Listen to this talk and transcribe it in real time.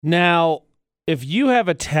Now, if you have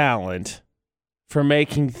a talent for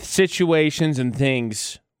making situations and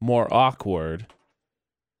things more awkward,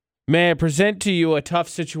 may I present to you a tough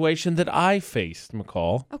situation that I faced,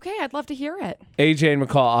 McCall? Okay, I'd love to hear it. AJ and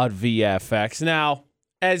McCall on VFX. Now,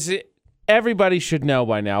 everybody should know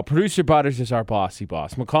by now, Producer Butters is our bossy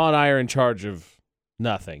boss. McCall and I are in charge of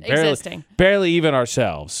nothing. Existing. Barely even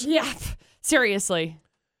ourselves. Yeah, seriously.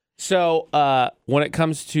 So when it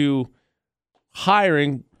comes to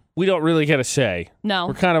hiring, we don't really get a say. No.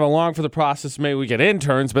 We're kind of along for the process. Maybe we get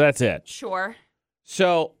interns, but that's it. Sure.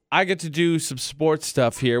 So I get to do some sports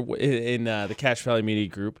stuff here in the Cache Valley Media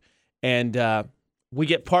Group, and we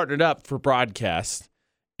get partnered up for broadcast,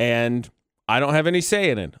 and I don't have any say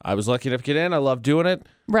in it. I was lucky enough to get in. I love doing it.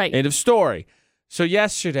 Right. End of story. So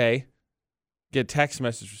yesterday, get a text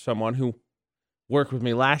message from someone who worked with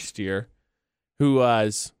me last year who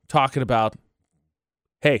was talking about,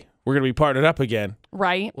 hey, we're going to be partnered up again.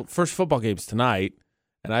 Right. Well, first football game's tonight,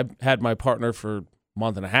 and I've had my partner for a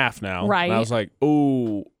month and a half now. Right. And I was like,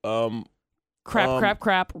 ooh,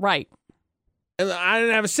 crap. Right. And I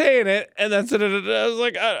didn't have a say in it. And then I was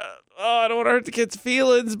like, I don't want to hurt the kids'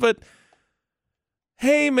 feelings, but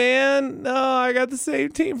hey, man, no, I got the same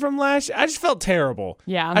team from last year. I just felt terrible.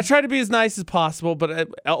 Yeah. I tried to be as nice as possible, but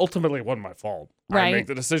ultimately it wasn't my fault. Right. I make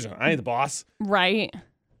the decision. I ain't the boss. Right.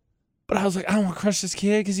 But I was like, I don't want to crush this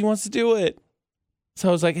kid because he wants to do it. So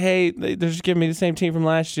I was like, hey, they're just giving me the same team from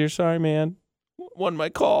last year. Sorry, man. Won my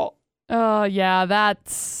call. Oh, yeah, that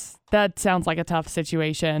sounds like a tough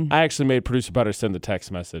situation. I actually made Producer Butter send the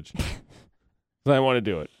text message. I didn't want to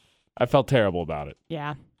do it. I felt terrible about it.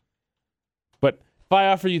 Yeah. But if I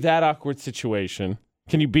offer you that awkward situation,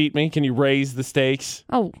 can you beat me? Can you raise the stakes?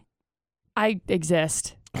 Oh, I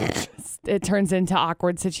exist. It turns into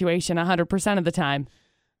awkward situation 100% of the time.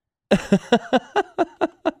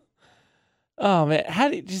 Oh, man. How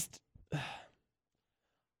do you just...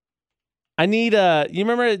 I need do you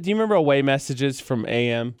remember away messages from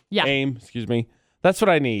AIM? Yeah. AIM, excuse me. That's what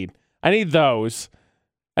I need. I need those.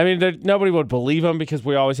 I mean, nobody would believe them because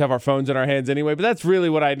we always have our phones in our hands anyway, but that's really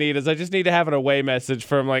what I need is I just need to have an away message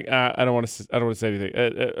from like, I don't want to say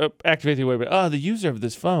anything. Activate the away, but the user of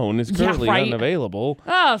this phone is currently unavailable.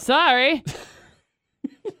 Oh, sorry.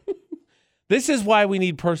 This is why we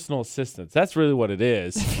need personal assistance. That's really what it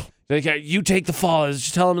is. Like, you take the fall.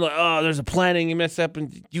 Just tell them, like, oh, there's a planning you mess up,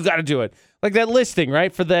 and you got to do it. Like that listing,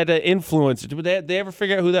 right, for that influencer. Did they ever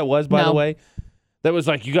figure out who that was, by the way? That was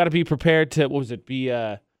like, you got to be prepared to, what was it,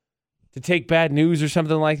 to take bad news or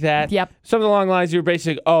something like that? Yep. Something along the lines, you were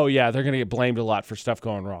basically, oh, yeah, they're going to get blamed a lot for stuff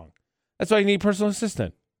going wrong. That's why you need a personal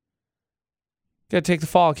assistant. Got to take the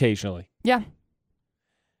fall occasionally. Yeah.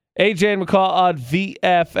 AJ and McCall on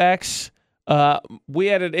VFX. We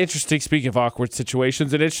had an interesting, speaking of awkward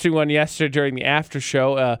situations, an interesting one yesterday during the after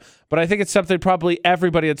show, but I think it's something probably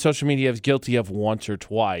everybody on social media is guilty of once or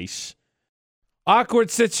twice.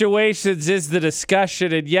 Awkward situations is the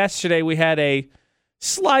discussion, and yesterday we had a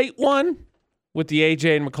slight one with the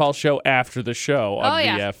AJ and McCall show after the show on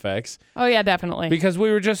VFX. Oh, yeah, definitely. Because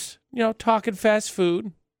we were just, talking fast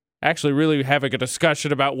food, actually really having a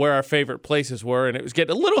discussion about where our favorite places were, and it was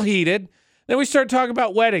getting a little heated. Then we started talking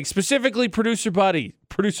about weddings, specifically producer buddies.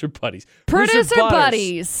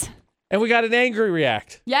 And we got an angry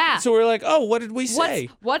react. Yeah. So we were like, oh, what did we say?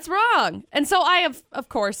 What's wrong? And so I have, of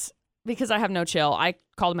course, because I have no chill, I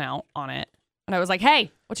called him out on it. And I was like,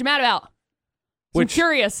 hey, what you mad about? So I'm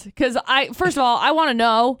curious, because first of all, I want to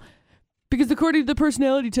know, because according to the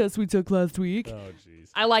personality test we took last week,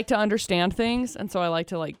 I like to understand things. And so I like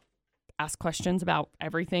to, ask questions about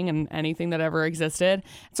everything and anything that ever existed.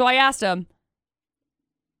 So I asked him,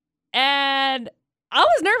 and I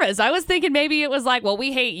was nervous. I was thinking maybe it was like, well,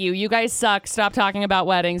 we hate you. You guys suck. Stop talking about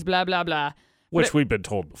weddings, blah, blah, blah. Which we've been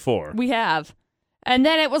told before. We have. And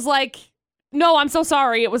then it was like, no, I'm so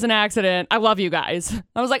sorry. It was an accident. I love you guys.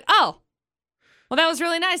 I was like, oh, well, that was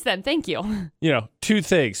really nice then. Thank you. Two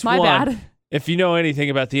things. My One, bad. If you know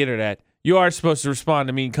anything about the internet, you are supposed to respond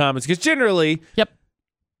to mean comments because generally,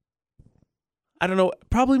 I don't know,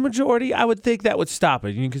 probably majority, I would think that would stop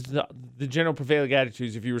it. Because the general prevailing attitude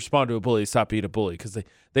is if you respond to a bully, stop being a bully because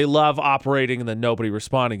they love operating in the nobody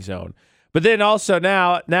responding zone. But then also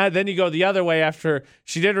now then you go the other way after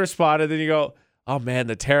she did respond, and then you go, oh, man,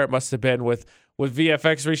 the terror must have been with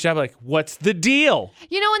VFX reached out, like, what's the deal?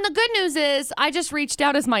 And the good news is I just reached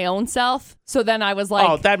out as my own self. So then I was like,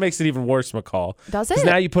 oh, that makes it even worse, McCall. Does it? Because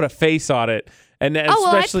now you put a face on it. And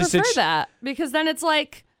especially I prefer that because then it's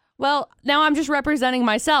like, well, now I'm just representing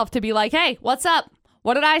myself to be like, hey, what's up?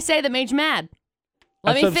 What did I say that made you mad?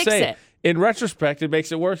 Let me fix it. in retrospect, it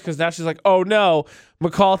makes it worse because now she's like, oh no,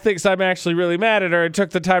 McCall thinks I'm actually really mad at her and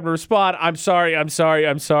took the time to respond. I'm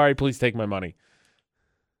sorry. Please take my money.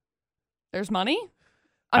 There's money?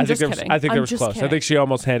 I'm just kidding. I think there was close. Kidding. I think she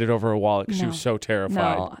almost handed over her wallet because she No. was so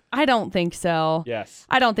terrified. No, I don't think so. Yes.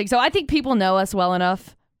 I don't think so. I think people know us well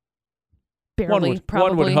enough. Barely, probably.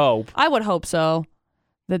 One would hope. I would hope so.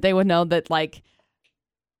 That they would know that, like,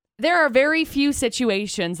 there are very few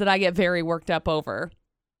situations that I get very worked up over.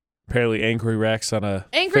 Apparently, Angry Rex on a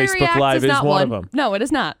Angry Facebook Reacts Live is one of them. No, it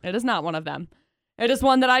is not. It is not one of them. It is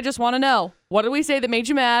one that I just want to know. What did we say that made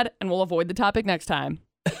you mad? And we'll avoid the topic next time.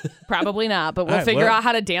 Probably not, but we'll figure out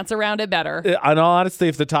how to dance around it better. In all honesty,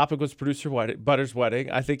 if the topic was producer Butter's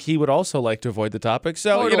wedding, I think he would also like to avoid the topic.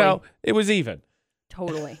 So, Totally. It was even.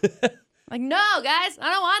 Totally. Like, no, guys, I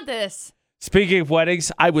don't want this. Speaking of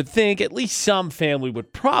weddings, I would think at least some family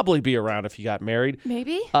would probably be around if you got married.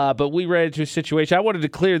 Maybe. But we ran into a situation. I wanted to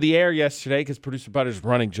clear the air yesterday because producer Butter's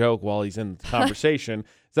running joke while he's in the conversation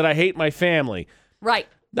is that I hate my family. Right.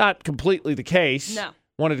 Not completely the case. No.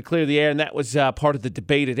 Wanted to clear the air, and that was part of the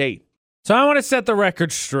debate at 8. So I want to set the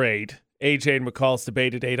record straight. AJ and McCall's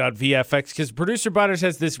debate at 8 on VFX because producer Butters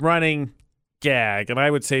has this running gag, and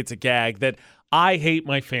I would say it's a gag, that I hate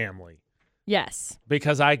my family. Yes.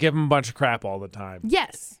 Because I give them a bunch of crap all the time.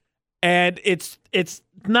 Yes. And it's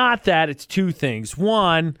not that. It's two things.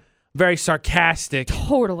 One, very sarcastic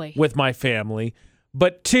Totally. with my family.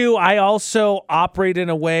 But two, I also operate in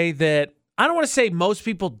a way that I don't want to say most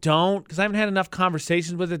people don't because I haven't had enough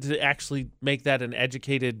conversations with it to actually make that an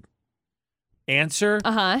educated answer.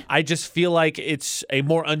 Uh-huh. I just feel like it's a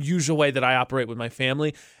more unusual way that I operate with my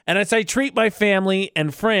family. And as I treat my family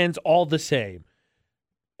and friends all the same.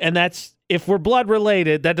 And that's, if we're blood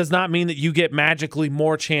related, that does not mean that you get magically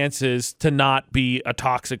more chances to not be a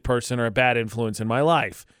toxic person or a bad influence in my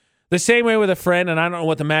life. The same way with a friend, and I don't know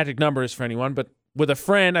what the magic number is for anyone, but with a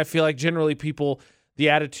friend, I feel like generally people, the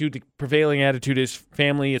prevailing attitude is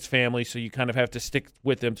family, it's family, so you kind of have to stick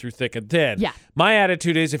with them through thick and thin. Yeah. My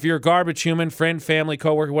attitude is if you're a garbage human, friend, family,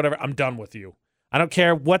 coworker, whatever, I'm done with you. I don't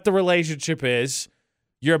care what the relationship is.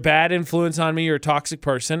 You're a bad influence on me. You're a toxic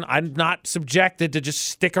person. I'm not subjected to just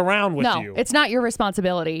stick around with you. No, it's not your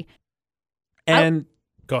responsibility. And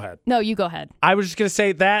go ahead. No, you go ahead. I was just going to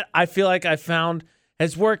say that I feel like I found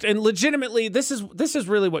has worked. And legitimately, this is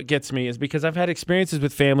really what gets me is because I've had experiences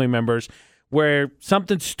with family members where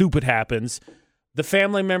something stupid happens. The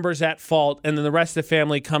family member's at fault, and then the rest of the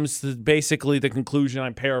family comes to basically the conclusion.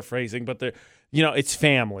 I'm paraphrasing, but it's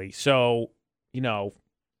family. So,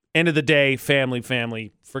 end of the day,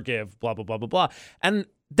 family, forgive, blah, blah, blah, blah, blah. And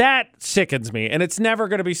that sickens me. And it's never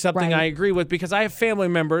going to be something I agree with because I have family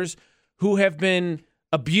members who have been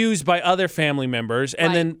abused by other family members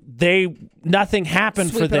and then nothing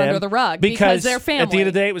happened for them. Under the rug because they're family. At the end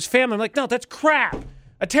of the day, it was family. I'm like, no, that's crap.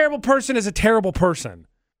 A terrible person is a terrible person.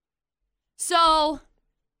 So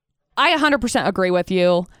I 100% agree with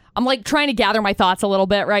you. I'm like trying to gather my thoughts a little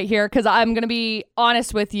bit right here because I'm going to be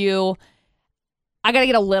honest with you. I got to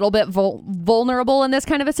get a little bit vulnerable in this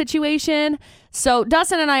kind of a situation. So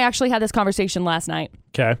Dustin and I actually had this conversation last night.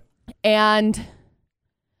 Okay. And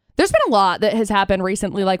there's been a lot that has happened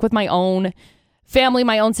recently, like with my own family,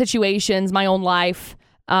 my own situations, my own life.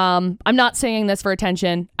 I'm not saying this for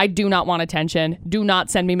attention. I do not want attention. Do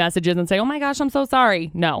not send me messages and say, oh my gosh, I'm so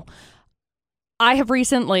sorry. No. I have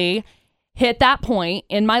recently hit that point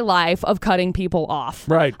in my life of cutting people off.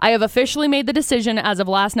 Right. I have officially made the decision as of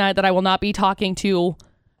last night that I will not be talking to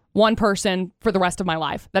one person for the rest of my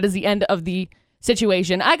life. That is the end of the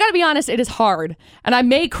situation. I got to be honest, it is hard. And I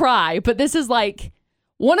may cry, but this is like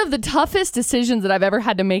one of the toughest decisions that I've ever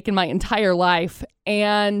had to make in my entire life.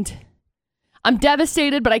 And I'm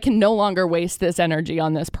devastated, but I can no longer waste this energy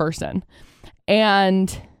on this person.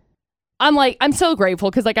 And I'm so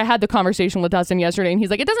grateful because I had the conversation with Dustin yesterday and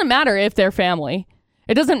he's like, it doesn't matter if they're family.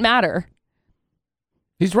 It doesn't matter.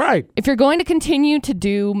 He's right. If you're going to continue to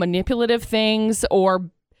do manipulative things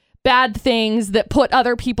or bad things that put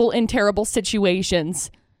other people in terrible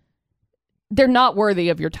situations, they're not worthy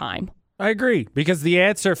of your time. I agree because the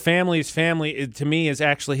answer family is family to me is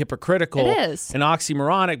actually hypocritical. It is. And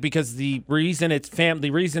oxymoronic because the reason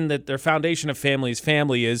the reason that their foundation of family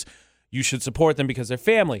is you should support them because they're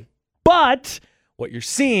family. But what you're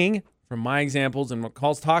seeing from my examples and what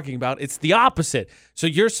McCall's talking about, it's the opposite. So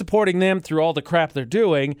you're supporting them through all the crap they're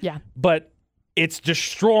doing, but it's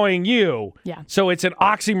destroying you. Yeah. So it's an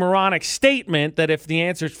oxymoronic statement that if the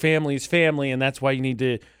answer is family, and that's why you need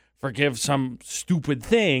to forgive some stupid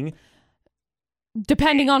thing.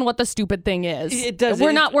 depending on what the stupid thing is. It does.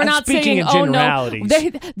 We're not saying, in oh no,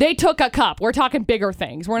 generalities. they took a cup. We're talking bigger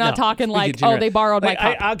things. We're not talking like, oh, they borrowed my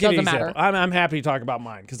cup. I'll give you an Doesn't matter. example. I'm happy to talk about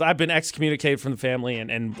mine because I've been excommunicated from the family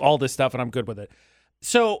and all this stuff, and I'm good with it.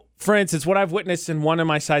 So, for instance, what I've witnessed in one of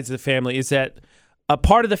my sides of the family is that a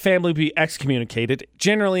part of the family will be excommunicated,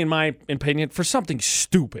 generally, in my opinion, for something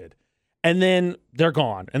stupid. And then they're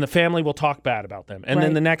gone, and the family will talk bad about them. And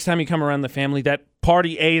then the next time you come around the family, that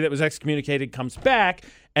party A that was excommunicated comes back,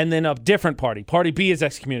 and then a different party B is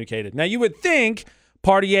excommunicated. Now, you would think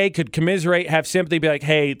party A could commiserate, have sympathy, be like,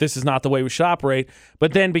 hey, this is not the way we should operate.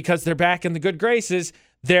 But then because they're back in the good graces,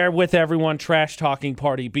 they're with everyone trash-talking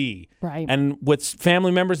party B. Right. And with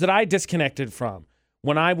family members that I disconnected from.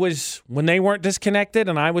 When they weren't disconnected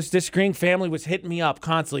and I was disagreeing, family was hitting me up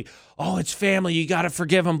constantly. Oh, it's family. You got to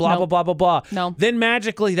forgive them, blah, blah, blah, blah, blah. No. Then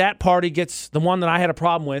magically that party the one that I had a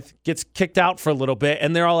problem with, gets kicked out for a little bit.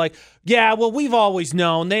 And they're all like, yeah, well, we've always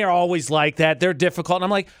known. They are always like that. They're difficult. And I'm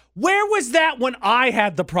like, where was that when I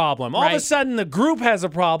had the problem? All of a sudden the group has a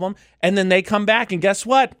problem and then they come back and guess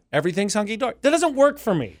what? Everything's hunky-dory. That doesn't work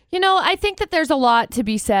for me. You know, I think that there's a lot to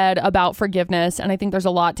be said about forgiveness. And I think there's a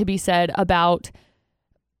lot to be said about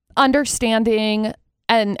understanding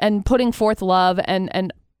and putting forth love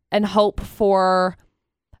and hope for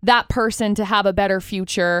that person to have a better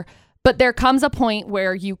future. But there comes a point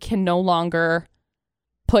where you can no longer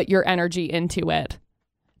put your energy into it.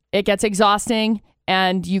 It gets exhausting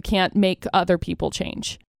and you can't make other people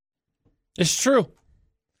change. It's true.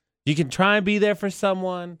 You can try and be there for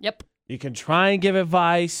someone. Yep. You can try and give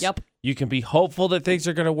advice. Yep. You can be hopeful that things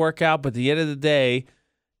are going to work out, but at the end of the day,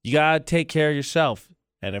 you got to take care of yourself.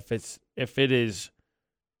 And if it is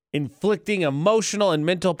inflicting emotional and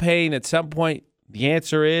mental pain at some point, the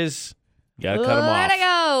answer is you got to cut them off. Let it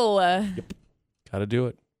go. Yep. Got to do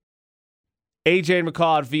it. AJ and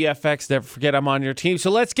McCall at VFX. Never forget I'm on your team.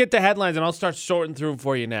 So let's get the headlines, and I'll start sorting through them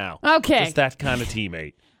for you now. Okay. Just that kind of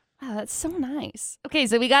teammate. Wow, that's so nice. Okay,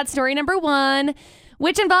 so we got story number 1,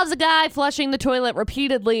 which involves a guy flushing the toilet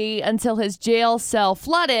repeatedly until his jail cell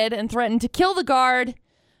flooded and threatened to kill the guard.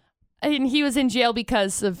 And he was in jail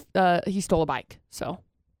because of he stole a bike. So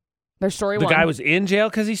there's story 1. The guy was in jail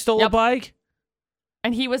because he stole a bike?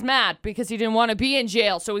 And he was mad because he didn't want to be in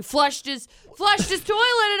jail. So he flushed his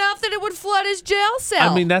toilet enough that it would flood his jail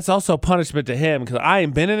cell. I mean, that's also punishment to him because I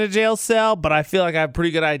ain't been in a jail cell, but I feel like I have a pretty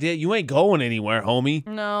good idea. You ain't going anywhere, homie.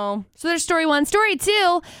 No. So there's story 1. Story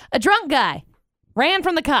 2, a drunk guy ran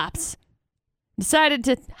from the cops, decided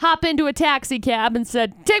to hop into a taxi cab and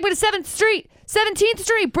said, take me to 17th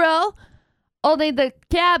Street, bro. Only the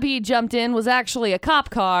cab he jumped in was actually a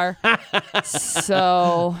cop car.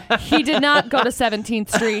 So he did not go to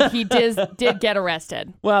 17th Street. He did get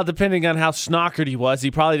arrested. Well, depending on how snockered he was,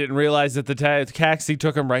 he probably didn't realize that the taxi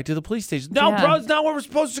took him right to the police station. No, bro, it's not where we're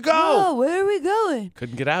supposed to go. Oh, where are we going?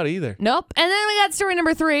 Couldn't get out either. Nope. And then we got story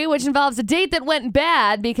number 3, which involves a date that went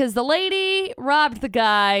bad because the lady robbed the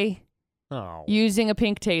guy using a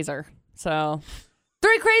pink taser. So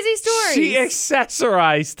 3 crazy stories. She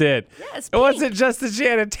accessorized it. Yes, it wasn't just that she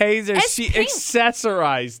had a taser. She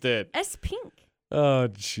accessorized it. S pink. Oh,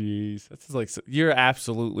 jeez. That's like you're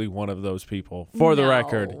absolutely one of those people. For the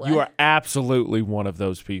record, you are absolutely one of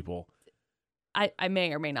those people. I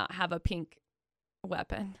may or may not have a pink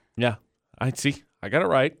weapon. Yeah, I see. I got it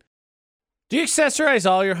right. Do you accessorize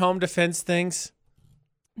all your home defense things?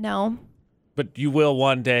 No. But you will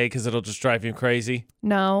one day because it'll just drive you crazy?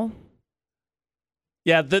 No.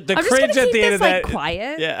 Yeah, the I'm cringe at the end of that.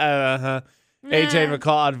 Quiet. Yeah, AJ and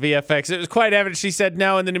McCall on VFX. It was quite evident. She said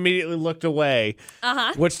no and then immediately looked away.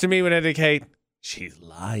 Which to me would indicate she's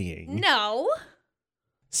lying. No.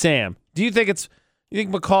 Sam, do you think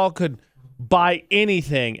McCall could buy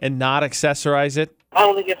anything and not accessorize it? I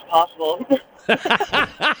don't think it's possible.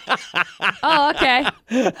 Oh, okay.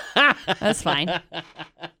 That's fine.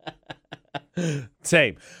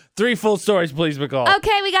 Same. 3 full stories, please, McCall.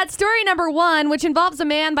 Okay, we got story number 1, which involves a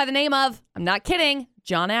man by the name of, I'm not kidding,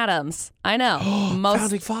 John Adams. I know.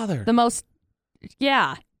 Founding father. The most,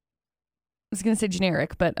 yeah. I was going to say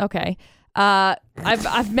generic, but okay.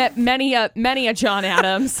 I've met many a John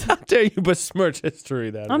Adams. How dare you besmirch history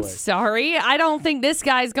that way? I'm sorry. I don't think this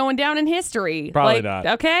guy's going down in history. Probably not.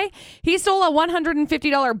 Okay? He stole a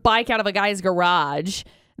 $150 bike out of a guy's garage.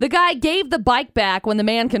 The guy gave the bike back when the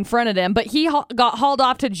man confronted him, but he got hauled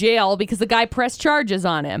off to jail because the guy pressed charges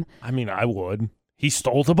on him. I mean, I would. He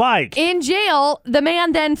stole the bike. In jail, the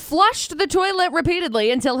man then flushed the toilet repeatedly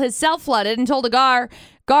until his cell flooded and told a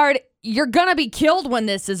guard, you're going to be killed when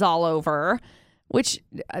this is all over. Which,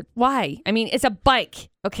 why? I mean, it's a bike,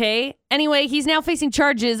 okay? Anyway, he's now facing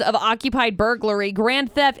charges of occupied burglary,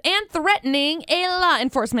 grand theft, and threatening a law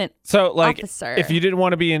enforcement officer. If you didn't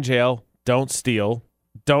want to be in jail, don't steal,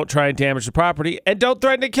 don't try and damage the property, and don't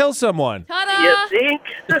threaten to kill someone. Ta-da! You think?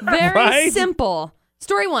 Very Right? simple.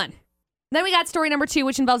 Story 1. Then we got story number 2,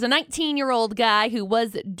 which involves a 19-year-old guy who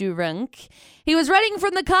was drunk. He was running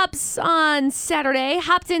from the cops on Saturday,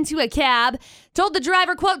 hopped into a cab, told the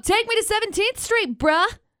driver, quote, "Take me to 17th Street, bruh."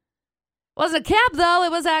 Wasn't a cab, though.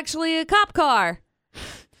 It was actually a cop car.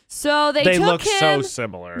 So they look took so him.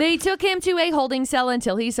 similar. They took him to a holding cell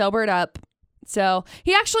until he sobered up. So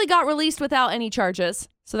he actually got released without any charges.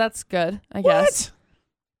 So that's good, I guess.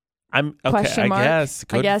 I'm okay. Question mark? I guess.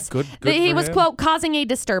 Good, I guess. Good. He for was, him. quote, causing a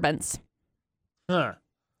disturbance. Huh.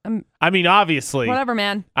 I mean, obviously. Whatever,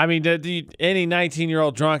 man. I mean, any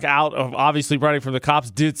 19-year-old drunk out of obviously running from the cops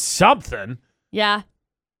did something. Yeah.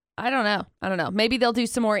 I don't know. Maybe they'll do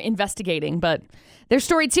some more investigating, but there's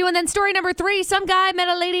story 2. And then story number 3, some guy met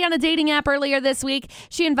a lady on a dating app earlier this week.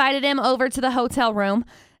 She invited him over to the hotel room.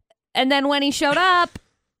 And then when he showed up,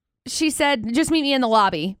 she said, just meet me in the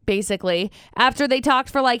lobby, basically. After they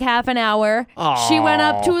talked for like half an hour, she went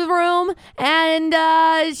up to the room and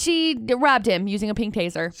she robbed him using a pink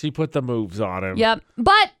taser. She put the moves on him. Yep.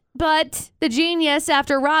 But the genius,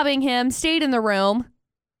 after robbing him, stayed in the room.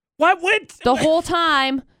 What? What? The whole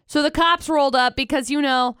time. So the cops rolled up because,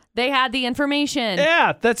 they had the information.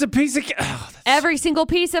 Yeah, that's a piece of... Every single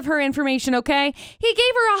piece of her information, okay? He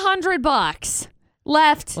gave her $100.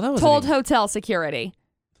 Left, Well, that wasn't told even- hotel security.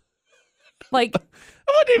 Like, That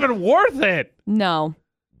wasn't even worth it. no.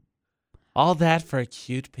 All that for a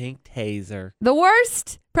cute pink taser.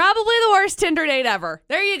 Probably the worst Tinder date ever.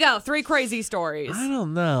 There you go. 3 crazy stories. I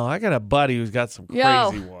don't know. I got a buddy who's got some Yo.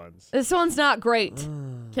 crazy ones. This one's not great.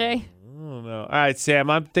 Okay? I don't know. All right, Sam,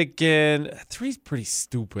 I'm thinking 3's pretty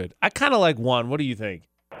stupid. I kind of like 1. What do you think?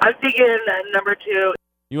 I'm thinking number 2.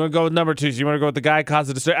 You want to go with number 2? So you want to go with the guy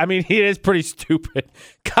causing disturbance? I mean, he is pretty stupid.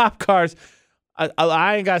 Cop cars.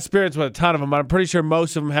 I ain't got experience with a ton of them, but I'm pretty sure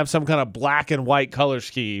most of them have some kind of black and white color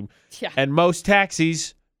scheme. Yeah. And most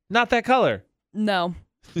taxis, not that color. No.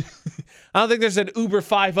 I don't think there's an Uber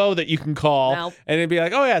 5.0 that you can call Nope. and it'd be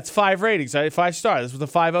like, oh yeah, it's 5 ratings, 5 stars. That's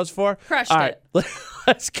what the 5.0's for. Crushed All right, it.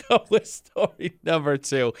 let's go with story number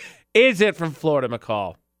 2. Is it from Florida,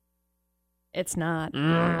 McCall? It's not.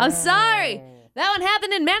 I'm sorry. That one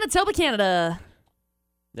happened in Manitoba, Canada.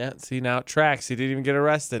 Yeah, see, now it tracks. He didn't even get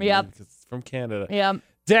arrested. Yep. It's from Canada. Yeah.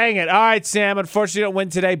 Dang it. All right, Sam. Unfortunately, you don't win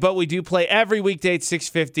today, but we do play every weekday at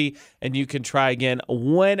 6:50, and you can try again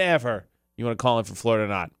whenever you want to call in from Florida or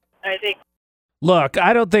not. I think. Look,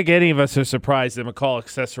 I don't think any of us are surprised that McCall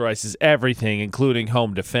accessorizes everything, including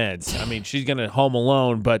home defense. I mean, she's going to Home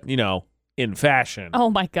Alone, but, in fashion. Oh,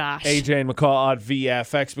 my gosh. AJ and McCall on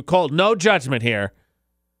VFX. McCall, no judgment here.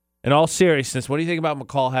 In all seriousness, what do you think about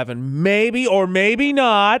McCall having maybe or maybe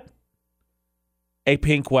not a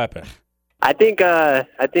pink weapon? I think it's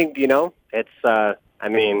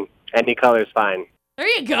any color's fine. There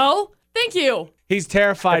you go. Thank you. He's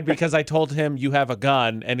terrified because I told him you have a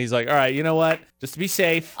gun, and he's like, all right, you know what? Just to be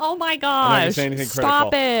safe. Oh, my I'm not going to gosh. say anything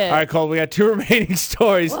Stop critical. it. All right, Cole, we got 2 remaining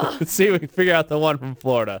stories. Let's see if we can figure out the one from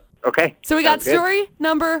Florida. Okay. So we got Sounds good. story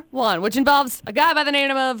number 1, which involves a guy by the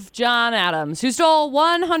name of John Adams who stole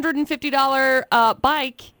 $150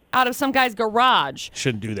 bike out of some guy's garage.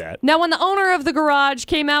 Shouldn't do that. Now, when the owner of the garage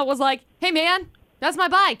came out, was like, "Hey, man, that's my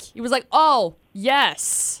bike." He was like, "Oh,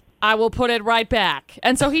 yes, I will put it right back."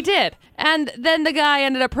 And so he did. And then the guy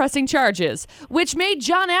ended up pressing charges, which made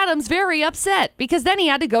John Adams very upset because then he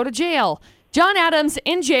had to go to jail. John Adams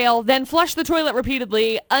in jail, then flushed the toilet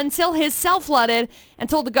repeatedly until his cell flooded and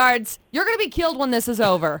told the guards, "You're going to be killed when this is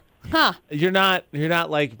over." Huh. You're not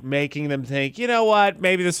like making them think, you know what,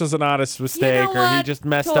 maybe this was an honest mistake or he what? just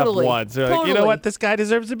messed Totally. up once. They're like, you know Totally. what, this guy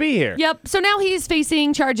deserves to be here. Yep. So now he's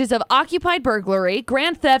facing charges of occupied burglary,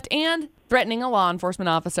 grand theft, and threatening a law enforcement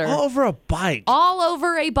officer. All over a bike. All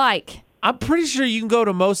over a bike. I'm pretty sure you can go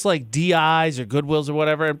to most like DIs or Goodwills or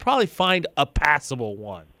whatever and probably find a passable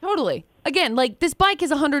one. Totally. Again, like this bike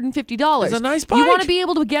is $150. It's a nice You want bike. to be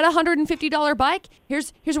able to get a $150 bike?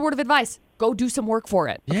 Here's a word of advice. Go do some work for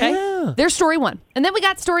it. Okay? Yeah. There's story 1. And then we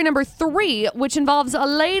got story number 3, which involves a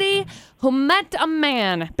lady who met a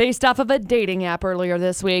man based off of a dating app earlier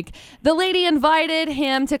this week. The lady invited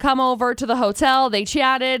him to come over to the hotel. They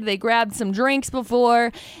chatted. They grabbed some drinks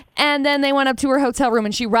before. And then they went up to her hotel room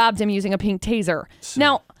and she robbed him using a pink taser.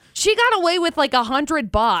 Now, she got away with like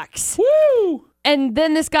 $100. Woo! And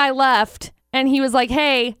then this guy left, And he was like,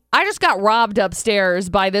 hey, I just got robbed upstairs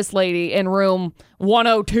by this lady in room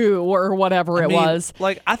 102 or whatever it was.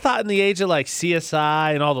 Like, I thought in the age of like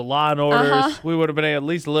CSI and all the Law and Orders, we would have been at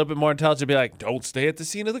least a little bit more intelligent to be like, don't stay at the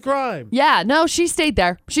scene of the crime. Yeah, no, she stayed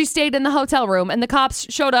there. She stayed in the hotel room, and the cops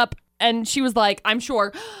showed up, and she was like, I'm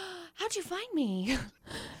sure, how'd you find me?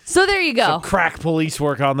 So there you go. Some crack police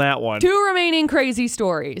work on that one. 2 remaining crazy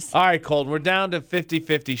stories. All right, Colton, we're down to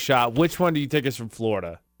 50-50 shot. Which one do you think is from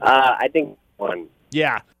Florida? I think one.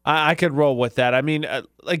 Yeah, I could roll with that. I mean,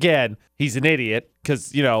 again, he's an idiot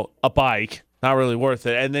because, a bike, not really worth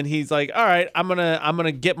it. And then he's like, all right, I'm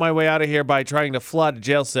gonna get my way out of here by trying to flood a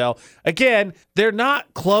jail cell. Again, they're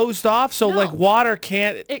not closed off, so like water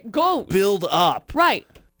can't build up. Right.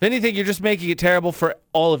 If anything, you're just making it terrible for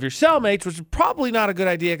all of your cellmates, which is probably not a good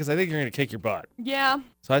idea because I think you're going to kick your butt. Yeah.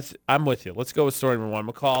 So I'm with you. Let's go with story number 1.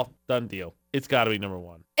 McCall, done deal. It's got to be number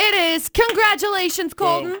 1. It is. Congratulations,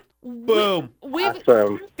 Colton. Boom. We've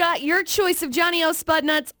Awesome. got your choice of Johnny O Spud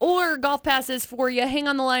Nuts or golf passes for you. Hang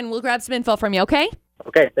on the line. We'll grab some info from you, okay?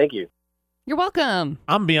 Okay, thank you. You're welcome.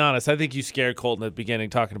 I'm going to be honest. I think you scared Colton at the beginning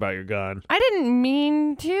talking about your gun. I didn't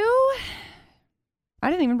mean to. I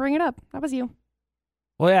didn't even bring it up. That was you.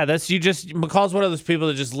 Well, yeah, McCall's one of those people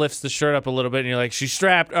that just lifts the shirt up a little bit and you're like, she's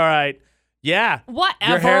strapped. All right. Yeah.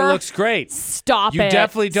 Whatever. Your hair looks great. Stop You it.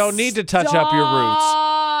 definitely don't need to touch up your roots.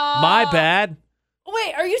 My bad.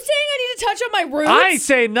 Wait, are you saying I need to touch up my roots? I ain't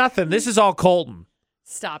saying nothing. This is all Colton.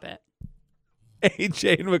 Stop it.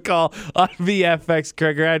 AJ and McCall on VFX.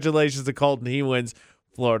 Congratulations to Colton. He wins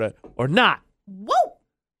Florida or not. Whoa.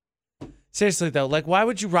 Seriously, though, like, why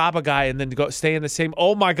would you rob a guy and then go stay in the same?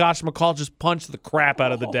 Oh, my gosh, McCall just punched the crap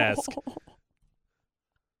out of the desk.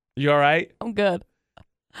 You all right? I'm good.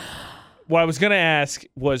 What I was going to ask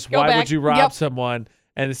was, why would you rob someone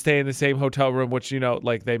and stay in the same hotel room, which,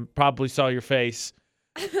 like, they probably saw your face.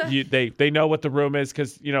 They know what the room is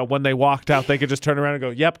because, when they walked out, they could just turn around and go,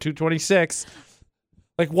 yep, 226.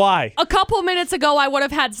 Like, why? A couple minutes ago, I would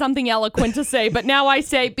have had something eloquent to say, but now I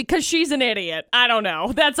say, because she's an idiot. I don't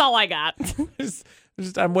know. That's all I got.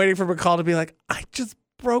 I'm waiting for McCall to be like, I just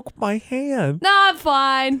broke my hand. No, I'm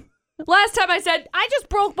fine. Last time I said, I just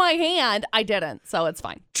broke my hand, I didn't, so it's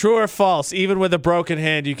fine. True or false? Even with a broken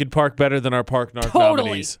hand, you can park better than our Park Narc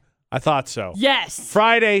nominees. I thought so. Yes.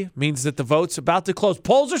 Friday means that the vote's about to close.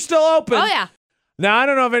 Polls are still open. Oh, yeah. Now, I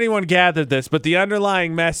don't know if anyone gathered this, but the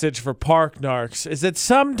underlying message for Park Narcs is that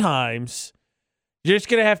sometimes you're just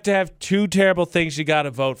going to have 2 terrible things you got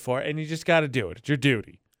to vote for, and you just got to do it. It's your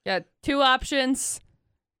duty. Yeah, 2 options.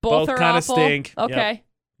 Both are kind of awful. stink. Okay. Yep.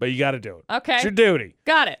 But you got to do it. Okay. It's your duty.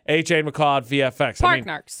 Got it. AJ and McCall at VFX. Park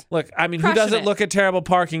Narcs. Look, who Crushing doesn't it. look at terrible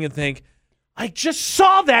parking and think, I just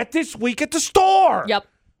saw that this week at the store. Yep.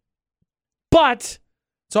 But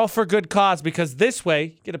it's all for good cause because this way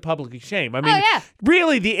you get a publicly shame. I mean,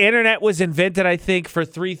 really, the internet was invented, I think, for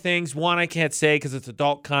 3 things. 1, I can't say because it's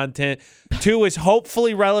adult content. 2 is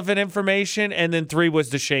hopefully relevant information. And then 3 was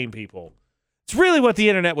to shame people. It's really what the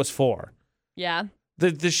internet was for. Yeah.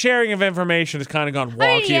 The sharing of information has kind of gone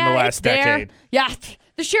wonky in the last decade. Yeah.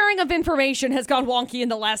 The sharing of information has gone wonky in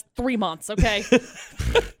the last 3 months, okay?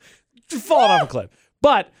 Falling off a cliff.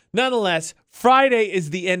 But nonetheless, Friday is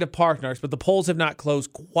the end of Park Narcs, but the polls have not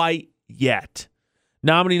closed quite yet.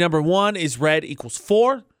 Nominee number 1 is red equals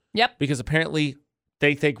 4. Yep. Because apparently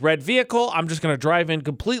they think red vehicle, I'm just going to drive in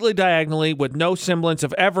completely diagonally with no semblance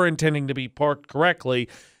of ever intending to be parked correctly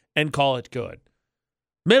and call it good.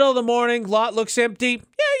 Middle of the morning, lot looks empty.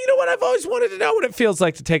 Yeah, you know what? I've always wanted to know what it feels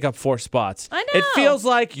like to take up 4 spots. I know. It feels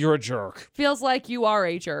like you're a jerk. Feels like you are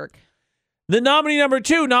a jerk. The nominee number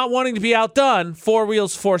 2, not wanting to be outdone, 4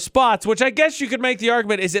 wheels, 4 spots, which I guess you could make the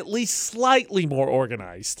argument is at least slightly more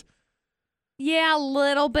organized. Yeah, a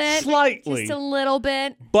little bit. Slightly. Just a little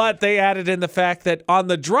bit. But they added in the fact that on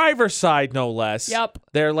the driver's side, no less,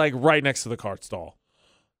 they're like right next to the cart stall.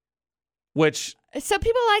 Which... Some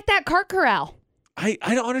people like that cart corral. I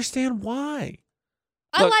don't understand why.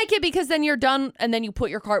 I like it because then you're done and then you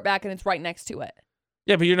put your cart back and it's right next to it.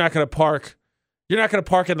 Yeah, but you're not going to park. You're not going to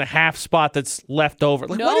park in the half spot that's left over.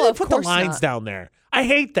 Like, why do they put the lines down there? I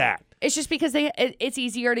hate that. It's just because it's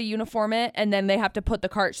easier to uniform it and then they have to put the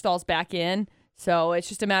cart stalls back in. So it's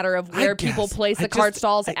just a matter of where people place the cart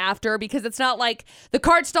stalls after, because it's not like the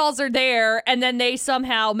cart stalls are there and then they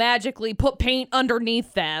somehow magically put paint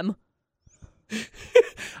underneath them.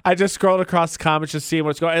 I just scrolled across the comments just seeing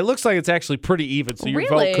what's going on. It looks like it's actually pretty even, so your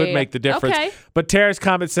vote could make the difference. Okay. But Tara's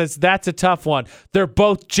comment says, that's a tough one. They're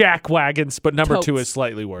both jack wagons, but number 2 is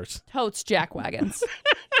slightly worse. Totes jack wagons.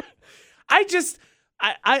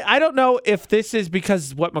 I don't know if this is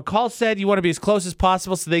because what McCall said, you want to be as close as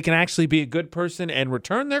possible so they can actually be a good person and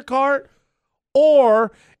return their cart,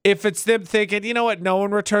 Or if it's them thinking, you know what, no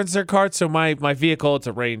one returns their card, so my vehicle, it's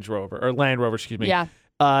a Range Rover or Land Rover, excuse me. Yeah.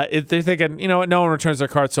 If they're thinking, you know what, no one returns their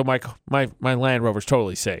card, so my Land Rover's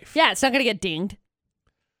totally safe. Yeah, it's not going to get dinged.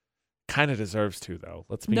 Kind of deserves to, though.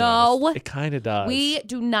 Let's be No. honest. It kind of does. We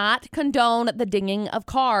do not condone the dinging of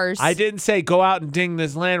cars. I didn't say go out and ding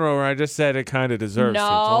this Land Rover. I just said it kind of deserves to.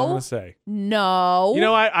 That's all I'm going to say. No. You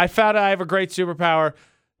know, I found I have a great superpower.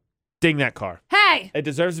 Ding that car. Hey. It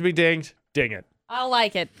deserves to be dinged. Ding it. I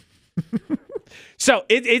like it. So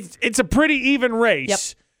it's a pretty even race. Yep.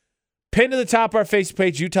 Pinned to the top of our Facebook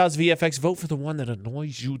page, Utah's VFX. Vote for the one that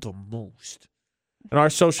annoys you the most. And our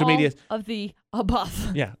social media. All of the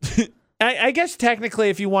above. Yeah. I guess technically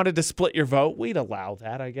if you wanted to split your vote, we'd allow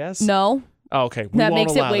that, I guess. No. Oh, okay. That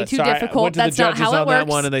makes it way too difficult. I went to That's the not judges how it on that works.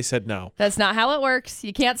 one, and they said no. That's not how it works.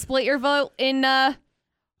 You can't split your vote in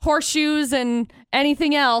horseshoes and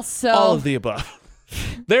anything else. So All of the above.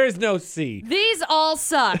 There is no C. These all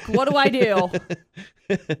suck. What do I do?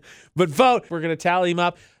 But vote. We're going to tally them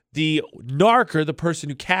up. The narker, the person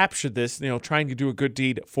who captured this, trying to do a good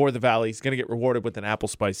deed for the Valley, is going to get rewarded with an Apple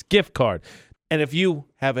Spice gift card. And if you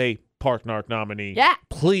have a Park Narc nominee,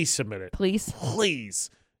 please submit it. Please.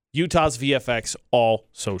 Utah's VFX, all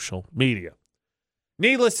social media.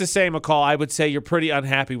 Needless to say, McCall, I would say you're pretty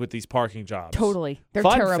unhappy with these parking jobs. Totally. They're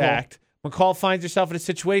Fun terrible. fact, McCall finds herself in a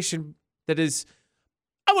situation that is,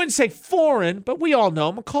 I wouldn't say foreign, but we all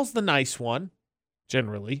know McCall's the nice one,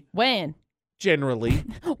 generally. When? Generally.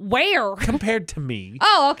 Where? Compared to me.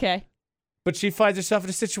 Oh, okay. But she finds herself in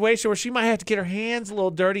a situation where she might have to get her hands a little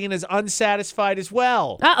dirty and is unsatisfied as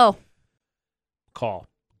well. Uh-oh. McCall.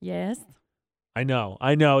 Yes? I know.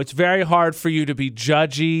 It's very hard for you to be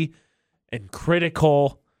judgy and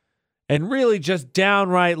critical and really just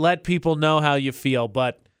downright let people know how you feel.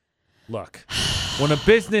 But look, when a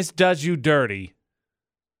business does you dirty,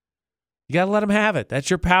 you got to let them have it. That's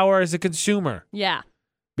your power as a consumer. Yeah.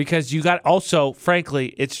 Because you got also,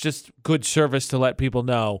 frankly, it's just good service to let people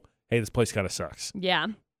know, hey, this place kind of sucks. Yeah.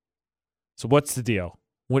 So what's the deal?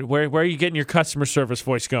 Where are you getting your customer service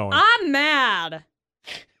voice going? I'm mad.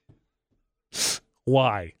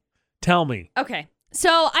 Why? Tell me. Okay.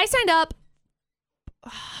 So I signed up.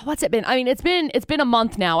 What's it been? I mean, it's been a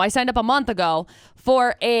month now. I signed up a month ago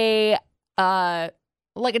for a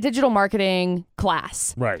digital marketing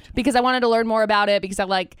class. Right. Because I wanted to learn more about it because I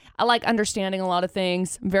like understanding a lot of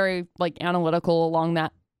things. I'm very analytical along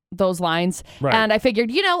those lines. Right. And I figured,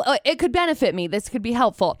 it could benefit me. This could be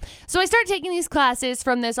helpful. So I started taking these classes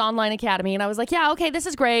from this online academy and I was like, yeah, okay, this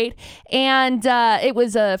is great. And it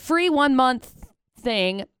was a free 1 month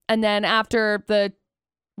thing. And then after the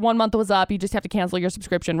 1 month was up, you just have to cancel your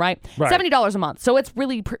subscription, right? $70 a month. So it's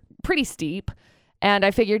really pretty steep. And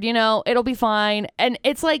I figured, it'll be fine. And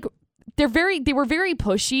it's like, they were very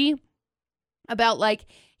pushy about like,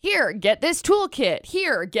 here, get this toolkit.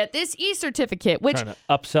 Here, get this e-certificate, which trying to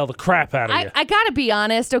upsell the crap out of you. I gotta be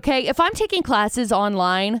honest, okay? If I'm taking classes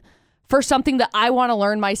online for something that I want to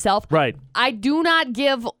learn myself, right? I do not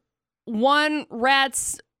give one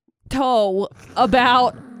rat's toe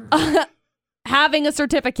about having a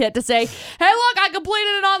certificate to say, hey, look, I completed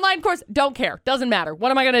an online course. Don't care. Doesn't matter. What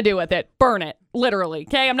am I going to do with it? Burn it. Literally.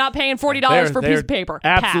 Okay? I'm not paying $40 for a piece of paper.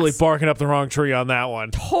 Absolutely Pass. barking up the wrong tree on that one.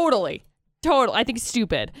 Totally. I think it's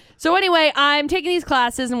stupid. So anyway, I'm taking these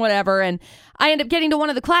classes and whatever, and I end up getting to one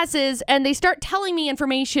of the classes, and they start telling me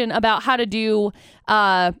information about how to do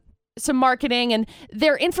some marketing, and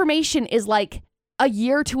their information is like a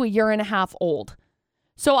year to a year and a half old.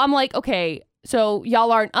 So I'm like, okay, so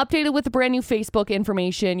y'all aren't updated with the brand new Facebook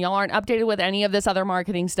information. Y'all aren't updated with any of this other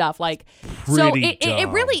marketing stuff. Like, so it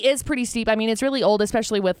really is pretty steep. I mean, it's really old,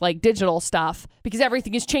 especially with like digital stuff because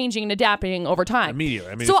everything is changing and adapting over time.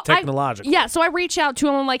 Immediately. I mean, so it's technological. So I reach out to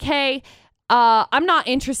them. I'm like, hey, I'm not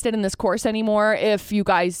interested in this course anymore if you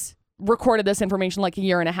guys recorded this information like a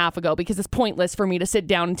year and a half ago because it's pointless for me to sit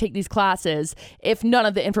down and take these classes if none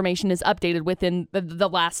of the information is updated within the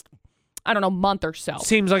last month or so.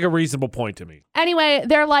 Seems like a reasonable point to me. Anyway,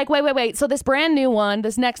 they're like, wait. So this brand new one,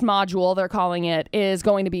 this next module, they're calling it, is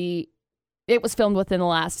going to be, it was filmed within the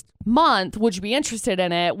last month. Would you be interested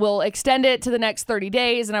in it? We'll extend it to the next 30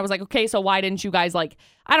 days. And I was like, okay, so why didn't you guys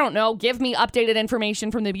give me updated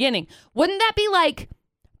information from the beginning? Wouldn't that be like,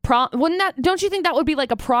 don't you think that would be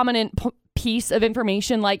like a prominent piece of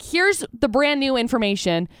information? Like, here's the brand new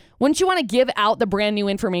information. Wouldn't you want to give out the brand new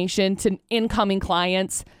information to incoming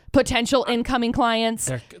clients? Potential incoming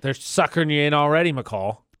clients. They're suckering you in already,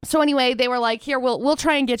 McCall. So anyway, they were like, here, we'll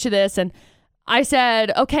try and get you this. And I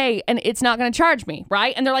said, okay, and it's not going to charge me,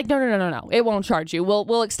 right? And they're like, no, it won't charge you.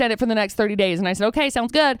 We'll extend it for the next 30 days. And I said, okay,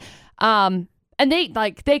 sounds good. And And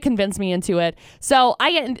they convinced me into it. So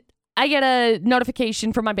I get a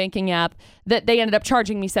notification from my banking app that they ended up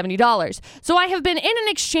charging me $70. So I have been in an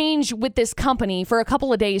exchange with this company for a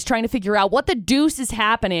couple of days trying to figure out what the deuce is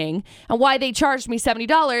happening and why they charged me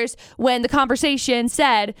 $70 when the conversation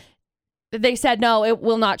said, they said, no, it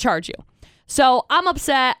will not charge you. So I'm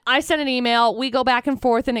upset. I sent an email. We go back and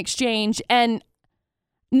forth in exchange, and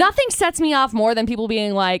nothing sets me off more than people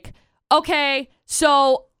being like, okay,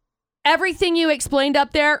 so everything you explained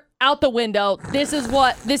up there, out the window. This is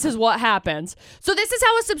what happens. So this is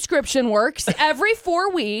how a subscription works. Every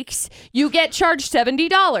 4 weeks, you get charged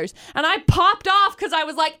 $70. And I popped off because I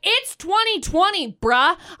was like, it's 2020,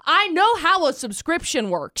 bruh. I know how a subscription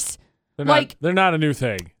works. They're not a new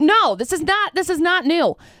thing. No, this is not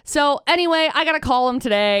new. So anyway, I got to call them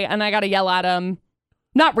today, and I got to yell at them.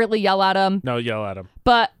 Not really yell at them. No, yell at them.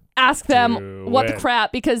 But ask them what the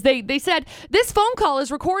crap, because they said this phone call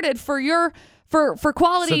is recorded for your for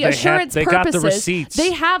quality assurance purposes. They got the receipts.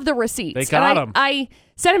 They have the receipts. They got them. I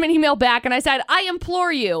sent him an email back and I said, I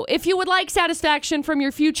implore you, if you would like satisfaction from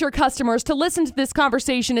your future customers, to listen to this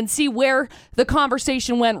conversation and see where the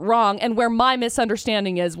conversation went wrong and where my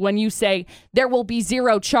misunderstanding is when you say there will be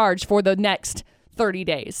zero charge for the next 30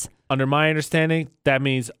 days. Under my understanding, that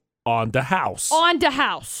means on the house. On the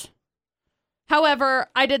house. However,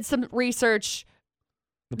 I did some research,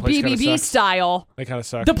 BBB style. They kind of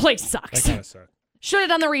suck. The place sucks. They kind of suck. Should have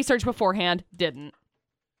done the research beforehand. Didn't.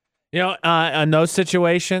 You know, in those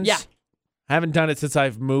situations, yeah. I haven't done it since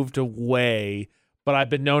I've moved away, but I've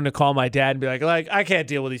been known to call my dad and be like, I can't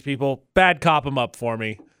deal with these people. Bad cop them up for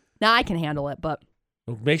me. Now I can handle it, but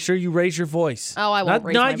make sure you raise your voice. Oh, I won't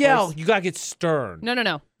raise my voice. Not yell. Voice. You gotta get stern.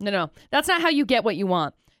 No. That's not how you get what you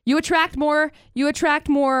want. You attract more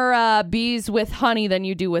bees with honey than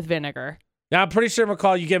you do with vinegar. Now, I'm pretty sure,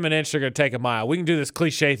 McCall, you give them an inch, they're going to take a mile. We can do this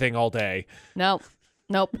cliche thing all day. Nope.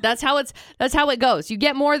 That's how it goes. You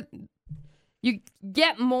get more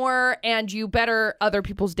and you better other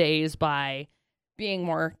people's days by being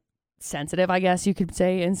more sensitive, I guess you could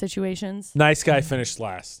say, in situations. Nice guy finished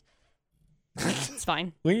last. It's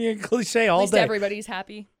fine. We can cliche all day. At least day. everybody's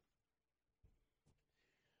happy.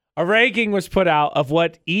 A ranking was put out of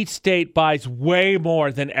what each state buys way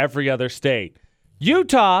more than every other state.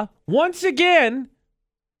 Utah, once again,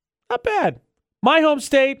 not bad. My home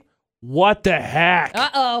state, what the heck?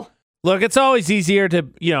 Uh-oh. Look, it's always easier to,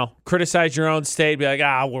 criticize your own state, be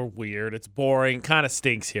like, we're weird, it's boring, kind of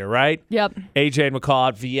stinks here, right? Yep. AJ and McCall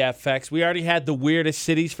at VFX. We already had the weirdest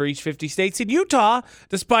cities for each 50 states. In Utah,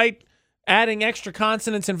 despite adding extra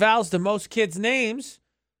consonants and vowels to most kids' names,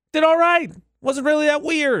 did all right. Wasn't really that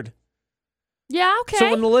weird. Yeah, okay.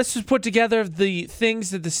 So when the list was put together of the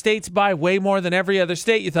things that the states buy way more than every other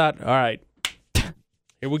state, you thought, all right,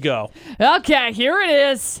 here we go. Okay, here it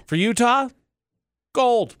is. For Utah,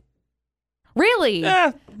 gold. Really?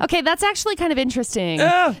 Yeah. Okay, that's actually kind of interesting.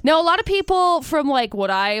 Yeah. Now, a lot of people from,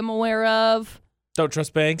 what I am aware of. Don't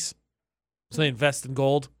trust banks, so they invest in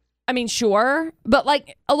gold. I mean, sure. But,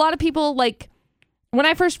 a lot of people, when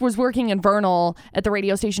I first was working in Vernal at the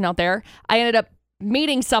radio station out there, I ended up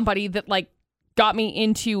meeting somebody that, got me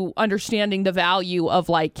into understanding the value of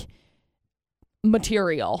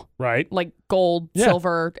material, right? Like gold,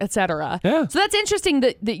 silver, etc. Yeah. So that's interesting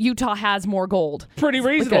that Utah has more gold. Pretty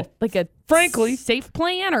reasonable. Like a frankly safe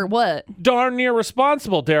plan or what? Darn near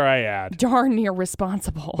responsible, dare I add. Darn near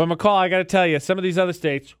responsible. But McCall, I got to tell you, some of these other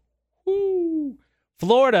states,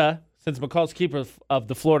 Florida, since McCall's keeper of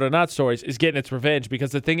the Florida Not Stories, is getting its revenge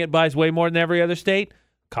because the thing it buys way more than every other state.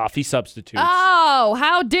 Coffee substitutes. Oh,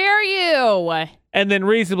 how dare you! And then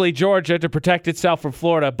reasonably, Georgia, to protect itself from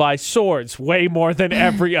Florida, buys swords way more than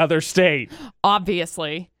every other state.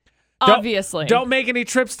 Obviously. Don't make any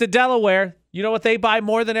trips to Delaware. You know what they buy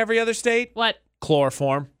more than every other state? What?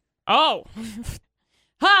 Chloroform. Oh.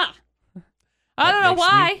 I don't know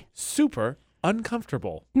why. Super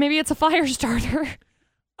uncomfortable. Maybe it's a fire starter.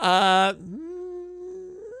 I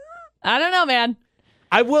don't know, man.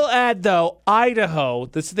 I will add, though, Idaho,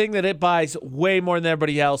 this thing that it buys way more than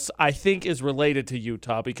everybody else, I think is related to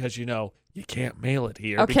Utah because, you can't mail it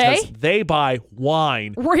here. Okay. Because they buy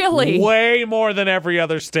wine. Really? Way more than every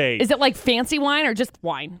other state. Is it like fancy wine or just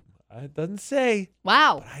wine? It doesn't say.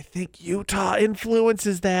 Wow. But I think Utah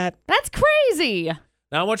influences that. That's crazy.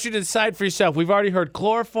 Now, I want you to decide for yourself. We've already heard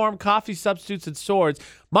chloroform, coffee substitutes, and swords.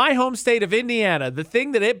 My home state of Indiana, the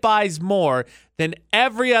thing that it buys more than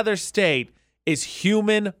every other state is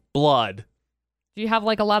human blood. Do you have a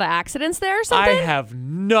lot of accidents there or something? I have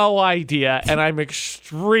no idea, and I'm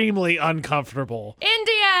extremely uncomfortable.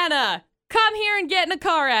 Indiana, come here and get in a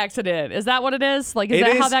car accident. Is that what it is? Like, is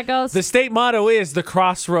that how that goes? The state motto is the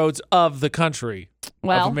crossroads of the country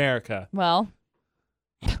of America. Well.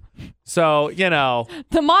 So,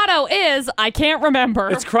 The motto is, I can't remember.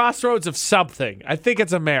 it's crossroads of something. I think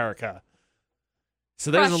it's America.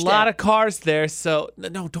 So there's Crushed a lot it. of cars there. So,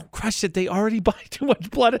 no, don't crush it. They already buy too much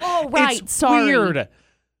blood. Oh, right. It's Sorry. weird.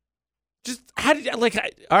 Just, how did you,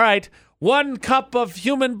 all right. 1 cup of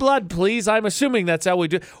human blood, please. I'm assuming that's how we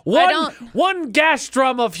do. One gas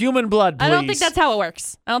drum of human blood, please. I don't think that's how it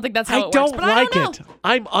works. I don't think that's how it works. I don't like it.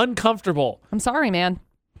 I'm uncomfortable. I'm sorry, man.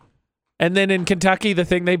 And then in Kentucky, the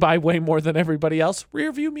thing they buy way more than everybody else,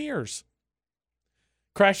 rear view mirrors.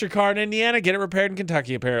 Crash your car in Indiana, get it repaired in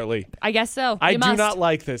Kentucky, apparently. I guess so. I You do must. not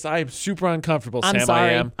like this. I am super uncomfortable, I'm Sam. sorry.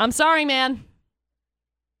 I am. I'm sorry, man.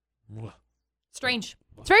 Strange.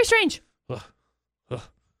 It's very strange.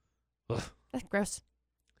 That's gross.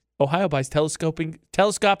 Ohio buys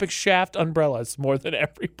telescopic shaft umbrellas more than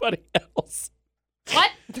everybody else.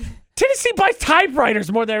 What? Tennessee buys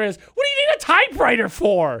typewriters more than everybody else. What do you need a typewriter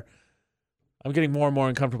for? I'm getting more and more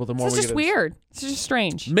uncomfortable the more It's we just get weird. It's just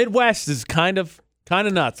strange. Midwest is kind of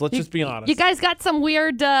nuts. Let's just be honest. You guys got some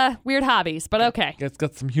weird hobbies, but okay. It's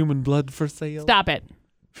got some human blood for sale. Stop it.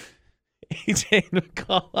 AJ and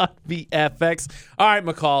McCall on VFX. All right,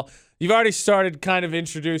 McCall. You've already started kind of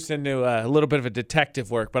introducing to a little bit of a detective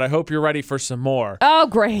work, but I hope you're ready for some more. Oh,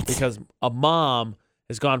 great. Because a mom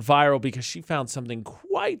has gone viral because she found something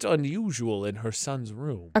quite unusual in her son's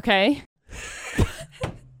room. Okay.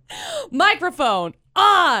 Microphone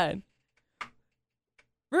on.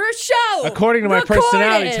 Show. According to my Recorded.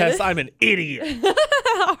 personality test, I'm an idiot.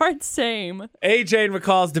 Hard same. AJ and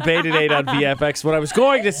McCall's Debate at 8 on VFX. What I was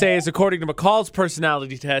going to say is, according to McCall's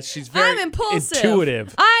personality test, she's very I'm impulsive.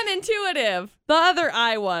 intuitive. I'm intuitive. The other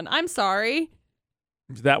I one. I'm sorry.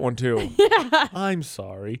 That one too. Yeah. I'm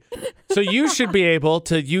sorry. So you should be able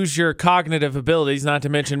to use your cognitive abilities, not to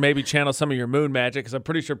mention maybe channel some of your moon magic, because I'm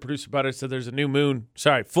pretty sure Producer Butter said there's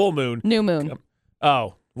a full moon. New moon.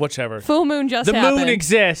 Oh, whichever. Full moon just the happened. moon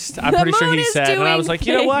exists, I'm The pretty sure moon he is said. And I was doing like,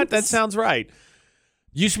 you know what? That things. sounds right.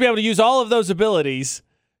 You should be able to use all of those abilities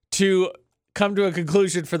to come to a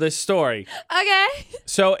conclusion for this story. Okay.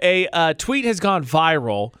 So a tweet has gone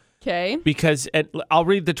viral Okay. because, and I'll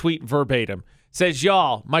read the tweet verbatim. It says,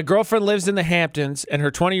 y'all, my girlfriend lives in the Hamptons and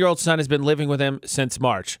her 20-year-old son has been living with him since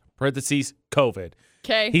March. Parentheses, COVID.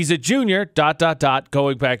 Okay. He's a junior, ...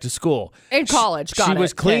 going back to school. In college. Got She it.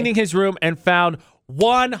 was cleaning his room and found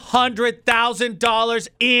 $100,000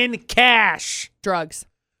 in cash. Drugs.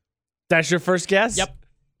 That's your first guess? Yep.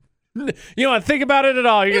 You don't want to think about it at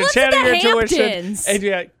all. You're going to lives in channel your the intuition. Hamptons. And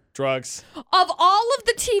yeah, drugs. Of all of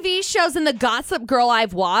the TV shows in the Gossip Girl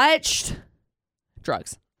I've watched,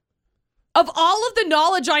 drugs. Of all of the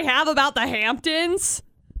knowledge I have about the Hamptons,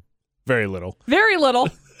 Very little. very little.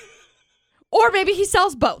 Or maybe he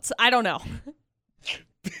sells boats. I don't know.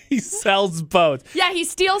 He sells boats. Yeah, he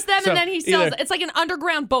steals them So, and then he sells. either- It's like an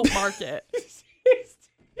underground boat market.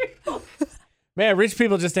 Man, rich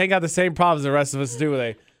people just ain't got the same problems the rest of us do,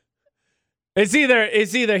 they? It's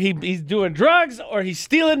either he's doing drugs or he's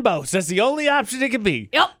stealing boats. That's the only option it could be.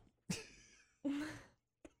 Yep.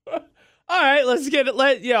 All right, let's get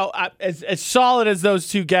it. As solid as those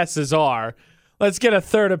two guesses are, let's get a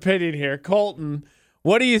third opinion here. Colton,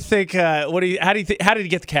 what do you think? How did he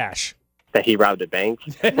get the cash? That he robbed a bank.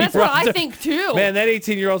 That's what I think too. Man, that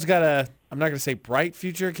 18-year-old's got I'm not going to say bright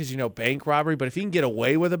future because bank robbery, but if he can get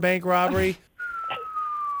away with a bank robbery.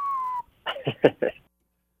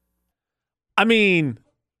 I mean,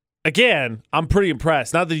 again, I'm pretty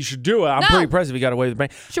impressed. Not that you should do it. I'm pretty impressed if he got away with the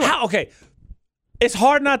bank. Sure. Okay. It's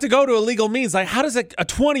hard not to go to illegal means. Like, how does a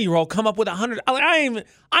 20-year-old come up with $100? I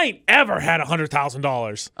ain't ever had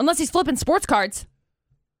 $100,000. Unless he's flipping sports cards.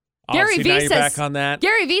 Oh, Gary see, V now you're says back on that.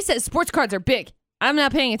 Gary V says sports cards are big. I'm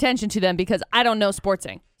not paying attention to them because I don't know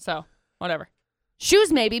sportsing. So, whatever.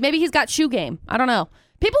 Shoes, maybe. Maybe he's got shoe game. I don't know.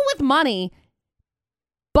 People with money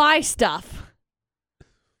buy stuff.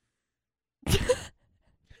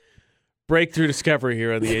 Breakthrough discovery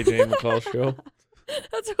here on the AJ and McCall Show.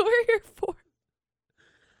 That's what we're here for.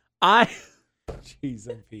 Jeez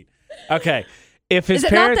and Pete. Okay, if his Is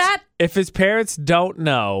it not parents, that? if his parents don't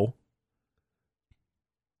know,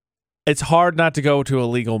 it's hard not to go to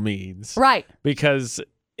illegal means, Right. because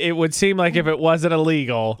it would seem like if it wasn't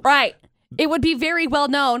illegal, Right. It would be very well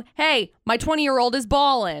known. Hey, my 20-year-old is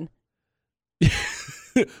balling.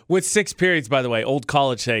 with 6 periods, by the way, old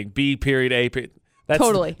college saying B period A period.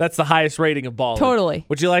 Totally. That's the highest rating of balling. Totally.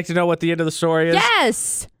 Would you like to know what the end of the story is?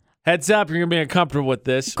 Yes. Heads up, you're gonna be uncomfortable with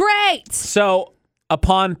this. Great. So,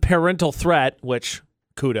 upon parental threat, which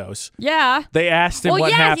kudos. Yeah. They asked him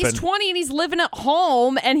what happened. He's 20 and he's living at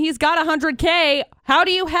home and he's got $100K. How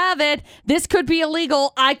do you have it? This could be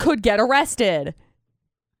illegal. I could get arrested.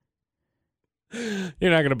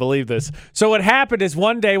 You're not going to believe this. So what happened is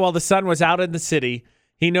one day while the son was out in the city,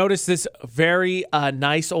 he noticed this very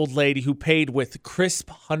nice old lady who paid with crisp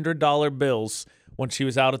 $100 bills when she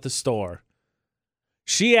was out at the store.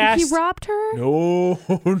 She asked... He robbed her? No.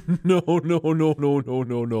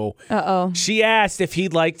 Uh-oh. She asked if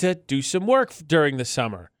he'd like to do some work during the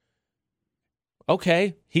summer.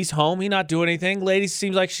 Okay, he's home. He's not doing anything. Lady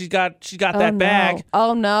seems like she's got that bag.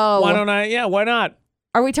 Oh, no. Why don't I? Yeah, why not?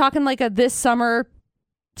 Are we talking like a This Summer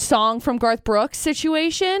song from Garth Brooks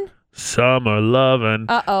situation? Summer lovin'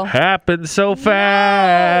 Uh-oh. happened so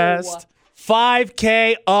fast.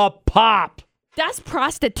 $5K a pop. That's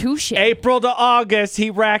prostitution. April to August, he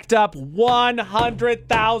racked up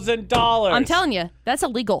 $100,000. I'm telling you, that's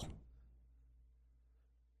illegal.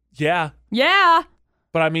 Yeah. Yeah.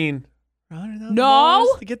 But I mean, $100,000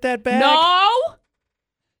 No. to get that bag? No.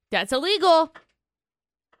 That's illegal.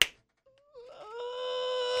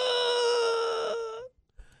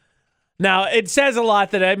 Now, it says a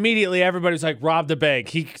lot that immediately everybody's like, robbed a bank.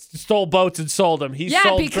 He stole boats and sold them. He sold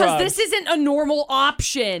drugs. Yeah, because this isn't a normal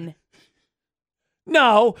option.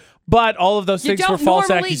 No, but all of those You things were don't false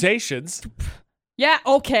normally- accusations. Yeah,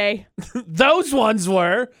 okay. Those ones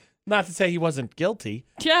were. Not to say he wasn't guilty.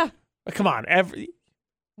 Yeah. But come on,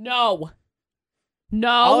 No.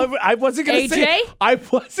 I wasn't gonna AJ? say. I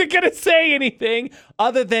wasn't gonna say anything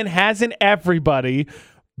other than hasn't everybody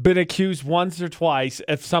been accused once or twice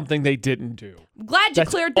of something they didn't do? I'm glad you That's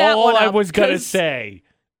cleared that all one up. I was gonna 'cause say.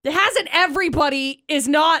 Hasn't everybody is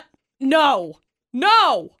not. No.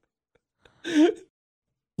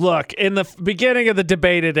 Look, in the beginning of the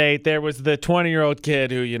debate today, there was the 20-year-old kid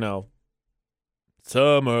who,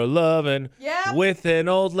 summer loving with an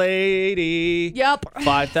old lady. Yep.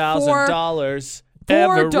 $5,000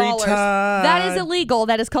 every $4. time. That is illegal.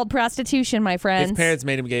 That is called prostitution, my friends. His parents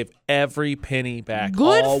made him give every penny back.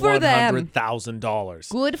 Good all for them. $100,000.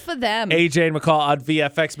 Good for them. AJ and McCall on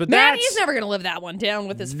VFX, but Man, that's... he's never going to live that one down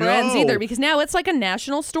with his friends either, because now it's like a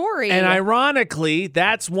national story. And ironically,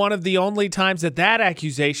 that's one of the only times that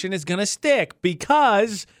accusation is going to stick,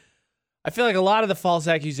 because I feel like a lot of the false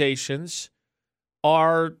accusations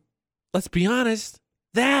are, let's be honest,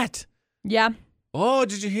 that. Yeah. Oh,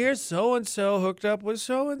 did you hear so-and-so hooked up with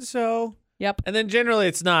so-and-so? Yep. And then generally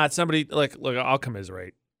it's not. Somebody, look, I'll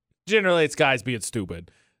commiserate. Generally it's guys being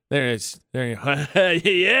stupid. There,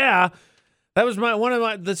 yeah. That was one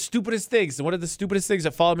of the stupidest things. One of the stupidest things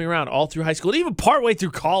that followed me around all through high school, and even partway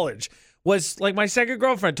through college, was like my second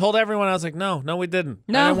girlfriend told everyone, I was like, no, we didn't.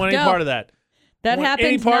 I didn't want any part of that. That happened.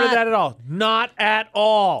 Any part of that at all. Not at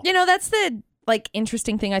all. That's the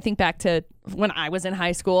interesting thing. I think back to when I was in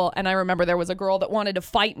high school, and I remember there was a girl that wanted to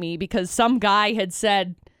fight me because some guy had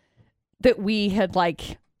said that we had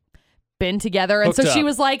been together, and Hooked so she up.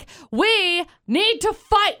 was like, we need to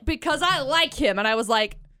fight because I like him, and I was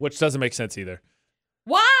like, which doesn't make sense either.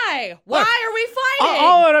 why Look, are we fighting?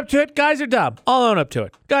 I'll own up to it. Guys are dumb. I'll own up to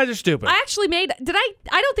it. Guys are stupid. I actually made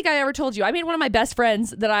I don't think I ever told you, I made one of my best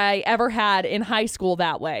friends that I ever had in high school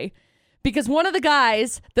that way. Because one of the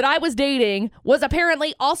guys that I was dating was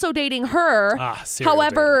apparently also dating her.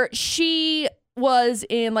 However, she was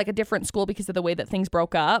in a different school because of the way that things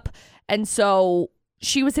broke up. And so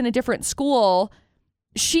she was in a different school.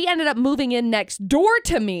 She ended up moving in next door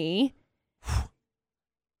to me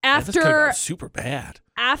This could've gone super bad.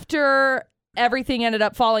 After everything ended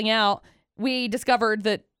up falling out. We discovered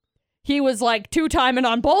that he was two-timing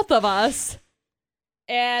on both of us.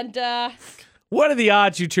 And what are the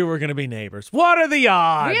odds you two were going to be neighbors? What are the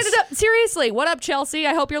odds? we ended up, seriously, what up, Chelsea?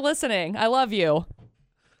 I hope you're listening. I love you.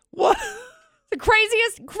 What? The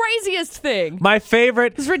craziest thing. My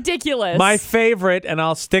favorite. It's ridiculous. My favorite, and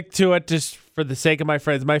I'll stick to it just for the sake of my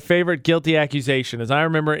friends, my favorite guilty accusation is I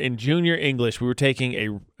remember in junior English, we were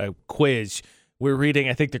taking a quiz. We were reading,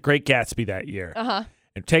 I think, The Great Gatsby that year. Uh-huh.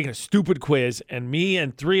 And taking a stupid quiz, and me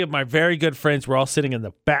and three of my very good friends were all sitting in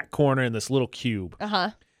the back corner in this little cube.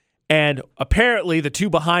 Uh-huh. And apparently the two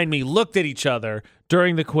behind me looked at each other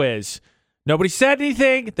during the quiz. Nobody said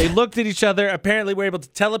anything. They looked at each other. Apparently were able to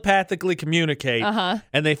telepathically communicate. Uh-huh.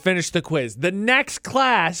 And they finished the quiz. The next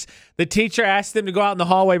class, the teacher asked them to go out in the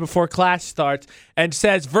hallway before class starts and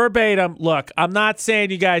says verbatim, look, I'm not saying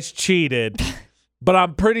you guys cheated, but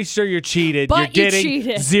I'm pretty sure you're cheated. But you're getting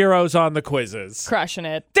cheated. zeros on the quizzes. Crushing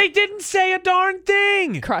it. They didn't say a darn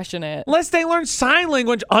thing. Crushing it. Unless they learned sign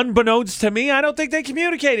language, unbeknownst to me, I don't think they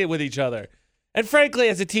communicated with each other. And frankly,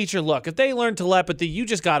 as a teacher, look, if they learn telepathy, you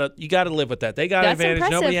gotta live with that. They got an That's advantage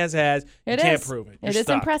impressive. nobody has. You can't prove it. It is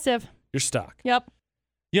impressive. You're stuck. Yep.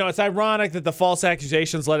 You know, it's ironic that the false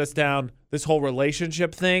accusations let us down this whole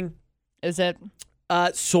relationship thing. Is it?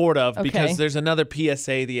 Sort of, Okay. because there's another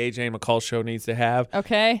PSA the AJ and McCall show needs to have.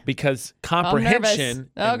 Okay. Because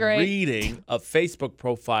comprehension and great. reading of Facebook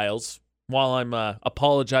profiles, while I'm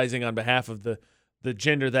apologizing on behalf of the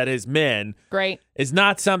gender that is men, Great. is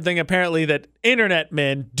not something apparently that internet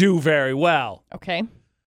men do very well. Okay.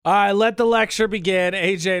 All right, let the lecture begin.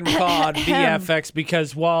 AJ and McCall on VFX,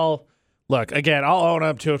 because look, again, I'll own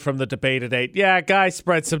up to it from the debate today. Yeah, guys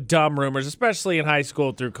spread some dumb rumors, especially in high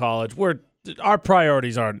school through college. Our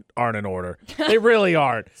priorities aren't in order. They really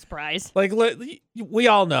aren't. Surprise. Like, we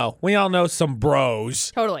all know. We all know some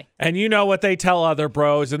bros. Totally. And you know what they tell other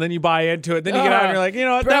bros, and then you buy into it. Then you get out and you're like, you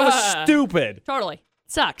know what? That was stupid. Totally.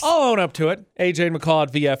 Sucks. I'll own up to it. AJ and McCall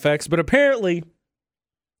at VFX. But apparently,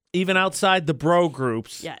 even outside the bro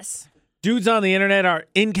groups, Yes. dudes on the internet are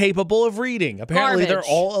incapable of reading. Apparently, they're Garbage.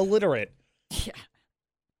 all illiterate. Yeah.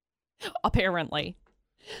 Apparently.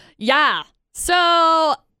 Yeah.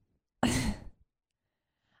 So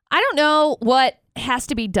I don't know what has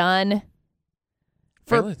to be done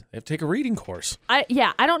Apparently, they have to take a reading course. I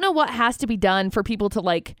don't know what has to be done for people to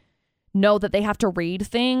like know that they have to read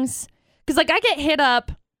things. Cause like I get hit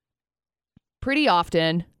up pretty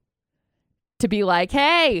often to be like,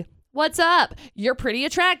 hey, what's up? You're pretty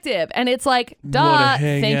attractive. And it's like, duh,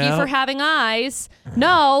 thank you for having eyes.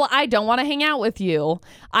 No, I don't want to hang out with you.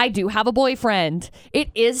 I do have a boyfriend.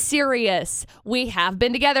 It is serious. We have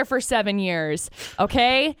been together for 7 years.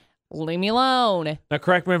 Okay? Leave me alone. Now,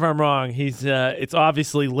 correct me if I'm wrong. It's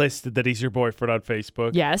obviously listed that he's your boyfriend on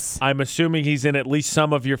Facebook. Yes. I'm assuming he's in at least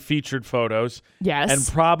some of your featured photos. Yes.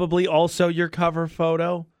 And probably also your cover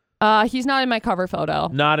photo. He's not in my cover photo.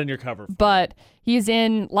 Not in your cover photo. But he's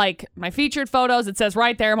in like my featured photos. It says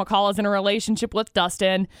right there, McCall is in a relationship with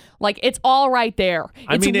Dustin. Like it's all right there.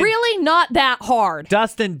 It's really not that hard.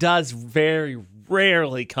 Dustin does very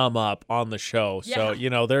rarely come up on the show. Yeah.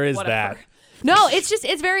 So, there is Whatever. that. No,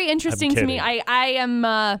 it's very interesting to me. kidding.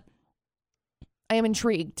 I am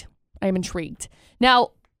intrigued. I am intrigued.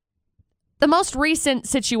 Now, the most recent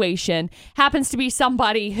situation happens to be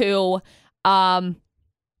somebody who I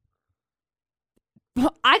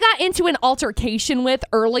got into an altercation with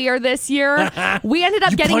earlier this year. We ended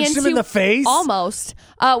up getting punched into him in the face? Almost.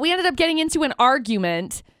 We ended up getting into an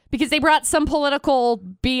argument because they brought some political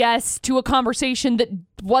BS to a conversation that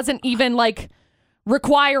wasn't even like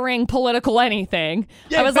requiring political anything.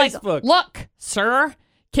 Yeah, I was Facebook. like, look, sir,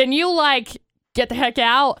 can you like get the heck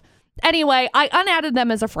out? Anyway, I unadded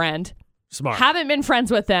them as a friend. Smart. Haven't been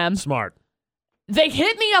friends with them. Smart. They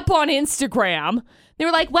hit me up on Instagram. They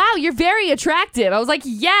were like, wow, you're very attractive. I was like,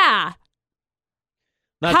 yeah.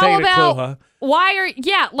 Not How taking about a clue, huh? why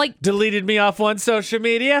are like Deleted me off one social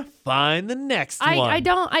media? Find the next one. I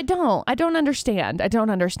don't understand. I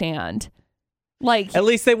don't understand. Like At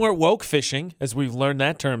least they weren't woke fishing, as we've learned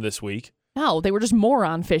that term this week. no, they were just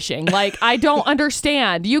moron fishing. Like, I don't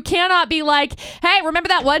understand. You cannot be like, hey, remember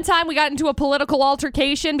that one time we got into a political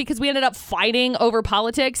altercation because we ended up fighting over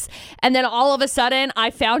politics? And then all of a sudden,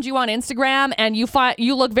 I found you on Instagram and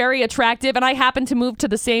you look very attractive. And I happen to move to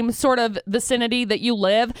the same sort of vicinity that you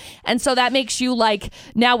live. And so that makes you like,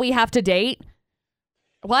 now we have to date?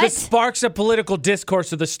 What? The sparks of political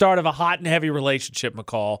discourse are the start of a hot and heavy relationship,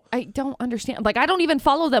 McCall. I don't understand. Like, I don't even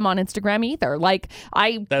follow them on Instagram either. Like,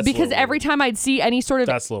 because every time I'd see any sort of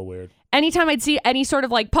That's a little weird. anytime I'd see any sort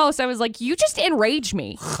of like post, I was like, you just enrage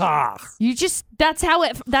me. That's how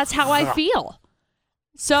I feel.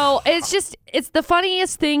 So it's the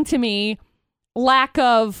funniest thing to me, lack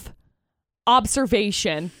of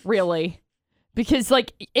observation, really. Because,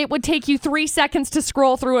 like, it would take you 3 seconds to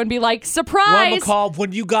scroll through and be like, surprise! Well, McCall,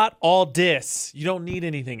 when you got all this, you don't need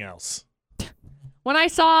anything else. When I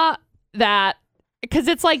saw that, because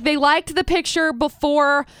it's like they liked the picture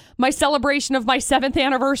before my celebration of my 7th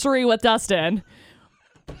anniversary with Dustin.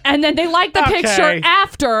 And then they liked the picture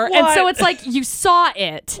after. What? And so it's like, you saw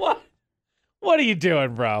it. What are you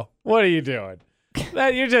doing, bro? What are you doing?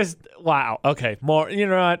 You're just, wow. Okay,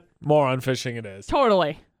 moron fishing it is.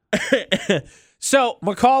 Totally. So,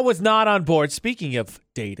 McCall was not on board. Speaking of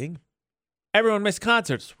dating, everyone missed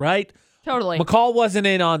concerts, right? Totally. McCall wasn't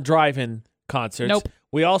in on drive-in concerts. Nope.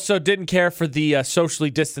 We also didn't care for the socially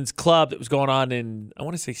distanced club that was going on in, I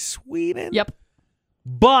want to say, Sweden? Yep.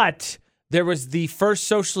 But there was the first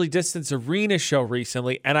socially distanced arena show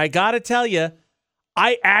recently, and I got to tell you,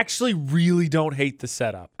 I actually really don't hate the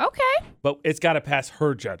setup. Okay. But it's got to pass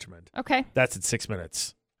her judgment. Okay. That's at 6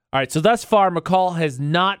 minutes. All right, so thus far, McCall has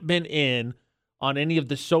not been in on any of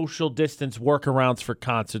the social distance workarounds for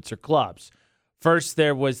concerts or clubs. First,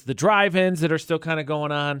 there was the drive-ins that are still kind of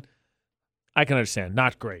going on. I can understand,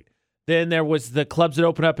 not great. Then there was the clubs that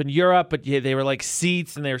opened up in Europe, but yeah, they were like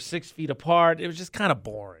seats and they were 6 feet apart. It was just kind of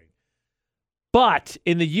boring. But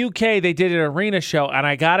in the UK, they did an arena show, and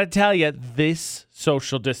I got to tell you, this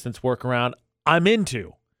social distance workaround I'm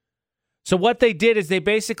into. So what they did is they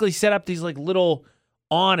basically set up these like little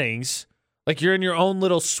awnings, like you're in your own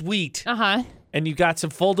little suite, and you got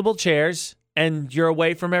some foldable chairs, and you're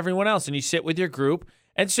away from everyone else, and you sit with your group,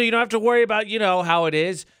 and so you don't have to worry about, how it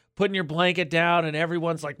is, putting your blanket down, and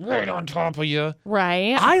everyone's like right on top of you.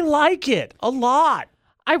 Right. I like it a lot.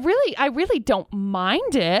 I really don't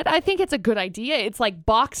mind it. I think it's a good idea. It's like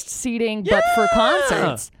boxed seating, but for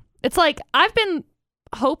concerts. It's like I've been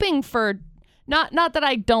hoping for. Not that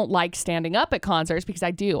I don't like standing up at concerts, because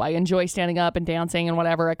I do. I enjoy standing up and dancing and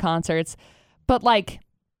whatever at concerts. But, I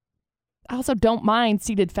also don't mind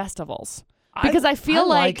seated festivals. Because I feel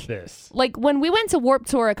like this. Like, when we went to Warped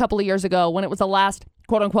Tour a couple of years ago, when it was the last,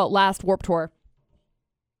 quote-unquote, last Warped Tour,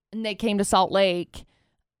 and they came to Salt Lake,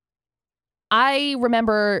 I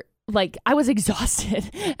remember... I was exhausted.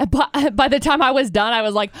 By the time I was done, I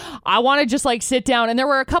was like, I want to just sit down. And there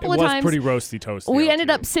were a couple of times. It was pretty roasty toasty. We ended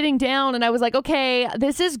up sitting down, and I was like, okay,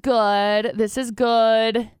 this is good. This is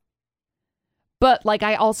good. But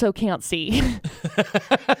I also can't see.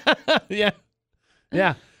 Yeah.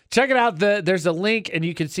 Check it out. There's a link, and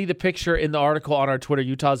you can see the picture in the article on our Twitter,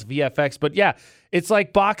 Utah's VFX. But yeah, it's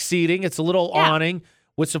like box seating. It's a little awning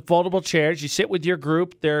with some foldable chairs. You sit with your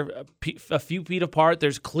group. They're a few feet apart.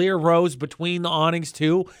 There's clear rows between the awnings,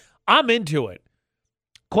 too. I'm into it.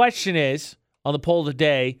 Question is, on the poll of the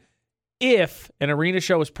day, if an arena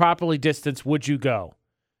show was properly distanced, would you go?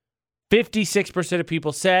 56% of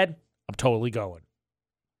people said, I'm totally going.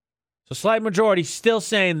 So slight majority still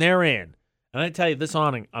saying they're in. And I tell you, this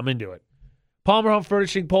awning, I'm into it. Palmer Home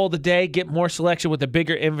Furnishing poll of the day. Get more selection with a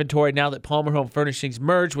bigger inventory now that Palmer Home Furnishings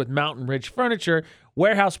merged with Mountain Ridge Furniture.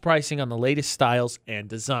 Warehouse pricing on the latest styles and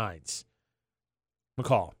designs.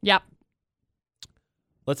 McCall. Yep.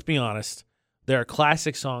 Let's be honest. There are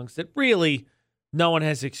classic songs that really no one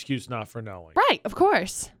has excuse not for knowing. Right, of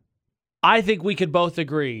course. I think we could both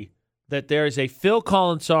agree that there is a Phil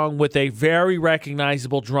Collins song with a very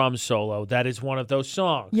recognizable drum solo. That is one of those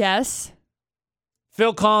songs. Yes.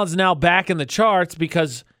 Phil Collins now back in the charts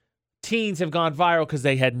because teens have gone viral because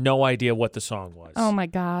they had no idea what the song was. Oh, my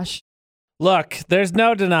gosh. Look, there's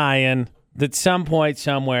no denying that some point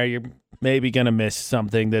somewhere you're maybe going to miss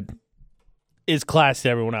something that is class to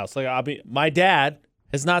everyone else. My dad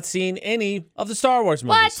has not seen any of the Star Wars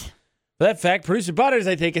movies. What? For that fact, Producer Butters,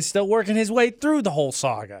 I think, is still working his way through the whole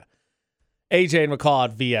saga. AJ and McCall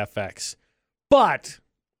at VFX. But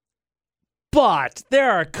there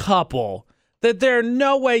are a couple that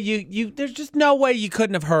there's just no way you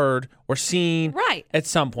couldn't have heard or seen at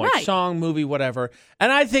some point. Right. Song, movie, whatever.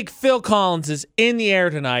 And I think Phil Collins is In the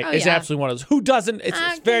Air Tonight is absolutely one of those. Who doesn't?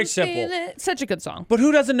 It's very simple. Such a good song. But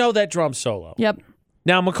who doesn't know that drum solo? Yep.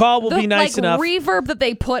 Now, McCall will be nice enough. The reverb that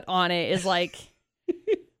they put on it is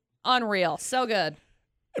unreal. So good.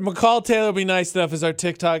 And McCall Taylor will be nice enough as our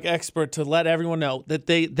TikTok expert to let everyone know that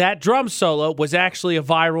that drum solo was actually a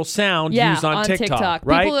viral sound used on TikTok.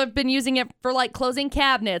 Right? People have been using it for closing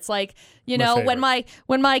cabinets. When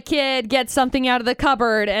my kid gets something out of the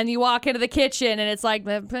cupboard and you walk into the kitchen and it's like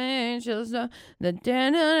the pictures of the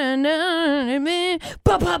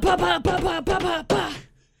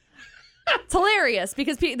it's hilarious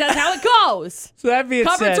because that's how it goes. So that being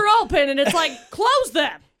cupboards said, are open and it's like close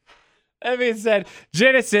them. That being said,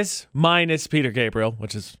 Genesis minus Peter Gabriel,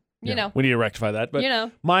 which is, we need to rectify that.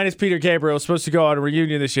 But minus Peter Gabriel was supposed to go on a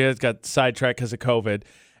reunion this year. It got sidetracked because of COVID.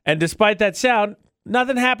 And despite that sound,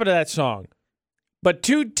 nothing happened to that song. But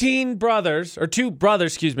twin brothers, I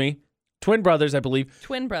believe. Twin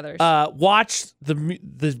brothers. Watched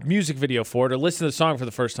the music video for it or listened to the song for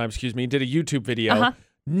the first time, did a YouTube video.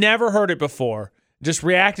 Never heard it before. Just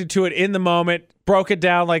reacted to it in the moment, broke it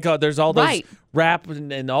down there's all those rap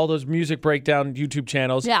and all those music breakdown YouTube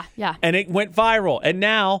channels. Yeah. And it went viral. And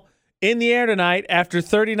now, In the Air Tonight, after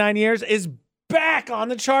 39 years, is back on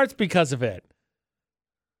the charts because of it.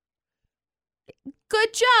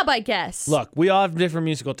 Good job, I guess. Look, we all have different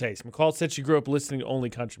musical tastes. McCall said she grew up listening to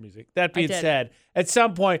only country music. That being said, at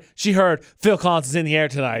some point, she heard Phil Collins is in the air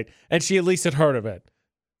tonight, and she at least had heard of it.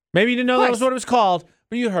 Maybe you didn't know that was what it was called,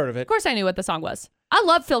 but you heard of it. Of course I knew what the song was. I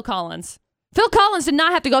love Phil Collins. Phil Collins did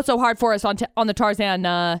not have to go so hard for us on the Tarzan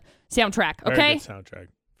soundtrack, okay? Very good soundtrack.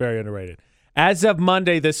 Very underrated. As of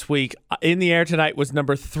Monday this week, In the Air Tonight was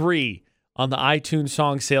number 3 on the iTunes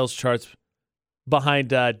song sales charts behind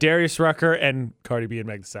Darius Rucker and Cardi B and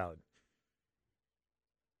Meg Thee Stallion.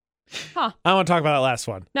 Huh. I want to talk about that last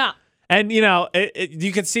one. No. And,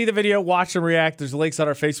 you can see the video, watch and react. There's links on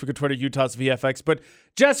our Facebook and Twitter, Utah's VFX. But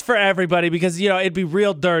just for everybody, because, it'd be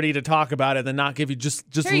real dirty to talk about it and then not give you just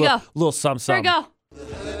Here a you go. little something. Here you go.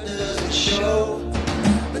 Doesn't show,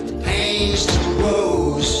 but the pain's too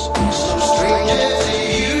gross. Some stranger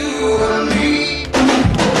to you and me.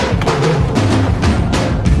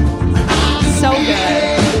 So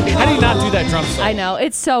good. How do you not do that drum solo? I know,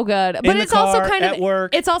 it's so good. But the it's also car, kind of at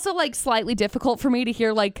work. It's also like slightly difficult for me to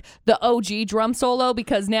hear like the OG drum solo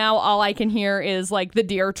because now all I can hear is like the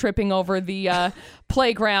deer tripping over the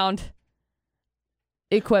playground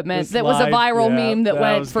equipment. That was a viral meme that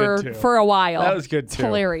went for a while. That was good It's too.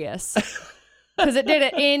 hilarious. Because it did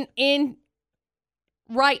it in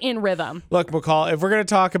right in rhythm. Look, McCall, if we're going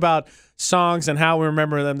to talk about songs and how we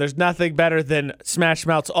remember them, there's nothing better than Smash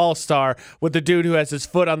Mouth's All-Star with the dude who has his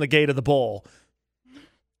foot on the gate of the bowl.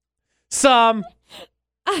 Somebody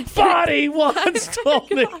once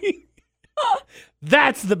told me.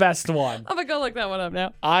 That's the best one. I'm going to go look that one up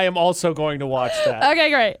now. I am also going to watch that. Okay,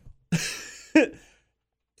 great.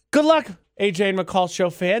 Good luck, AJ and McCall Show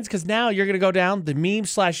fans, because now you're going to go down the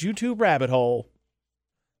meme/YouTube rabbit hole.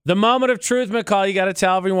 The moment of truth, McCall, you got to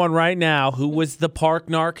tell everyone right now who was the Park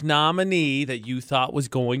Narc nominee that you thought was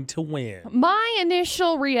going to win. My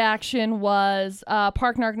initial reaction was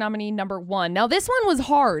Park Narc nominee number 1. Now, this one was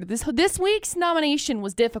hard. This week's nomination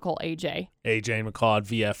was difficult, AJ. AJ and McCall at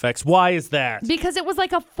VFX. Why is that? Because it was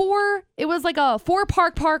like a four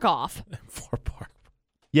park off. For Park.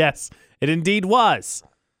 Yes, it indeed was.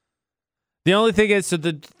 The only thing is, so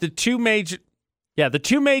the two major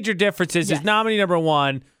differences is nominee number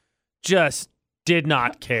 1 just did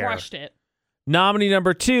not care. Crushed it. Nominee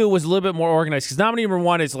number 2 was a little bit more organized because nominee number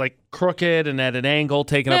 1 is like crooked and at an angle,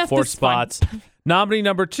 taking up 4 spots. Nominee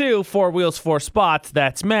number 2, 4 wheels, 4 spots.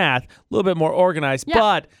 That's math. A little bit more organized,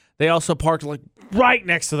 but they also parked like right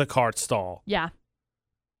next to the cart stall. Yeah.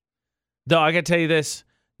 Though I got to tell you this.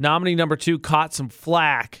 Nominee number 2 caught some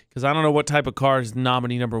flack because I don't know what type of car is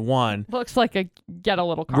nominee number 1. Looks like a get a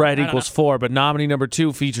little car. Red equals 4, but nominee number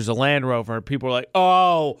 2 features a Land Rover. And people are like,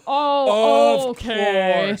 okay.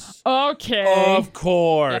 Of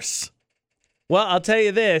course. Yep. Well, I'll tell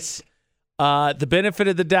you this. The benefit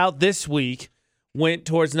of the doubt this week went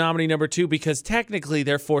towards nominee number 2 because technically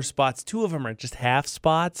they're 4 spots. 2 of them are just half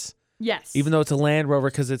spots. Yes. Even though it's a Land Rover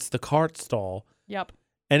because it's the cart stall. Yep.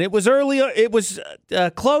 And it was early. It was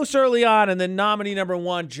close early on, and then nominee number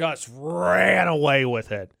 1 just ran away with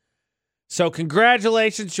it. So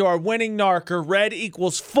congratulations to our winning narker, red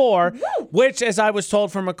equals 4, which, as I was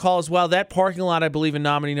told from McCall as well, that parking lot, I believe, in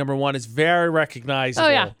nominee number 1 is very recognizable. Oh,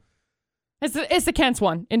 yeah. It's the Kent's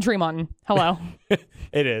one in Tremont. Hello.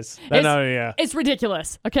 It is. It's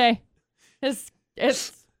ridiculous, okay? It's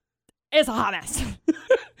a hot mess.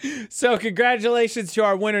 So congratulations to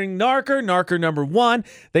our winning narker number 1.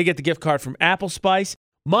 They get the gift card from Apple Spice.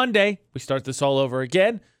 Monday, we start this all over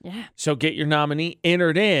again. Yeah. So get your nominee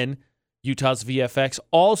entered in Utah's VFX.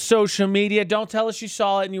 All social media. Don't tell us you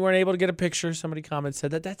saw it and you weren't able to get a picture. Somebody said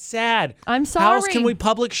that. That's sad. I'm sorry. How else can we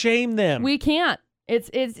public shame them? We can't.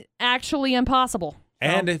 It's actually impossible.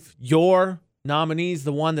 And if your nominee is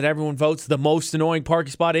the one that everyone votes the most annoying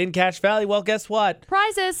parking spot in Cache Valley, well, guess what?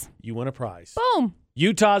 Prizes. You win a prize. Boom.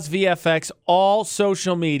 Utah's VFX, all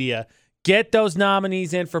social media. Get those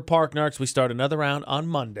nominees in for Park Narcs. We start another round on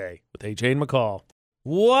Monday with AJ and McCall.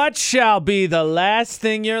 What shall be the last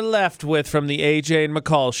thing you're left with from the AJ and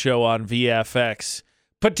McCall show on VFX?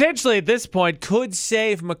 Potentially at this point could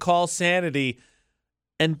save McCall's sanity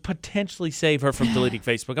and potentially save her from deleting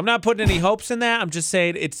Facebook. I'm not putting any hopes in that. I'm just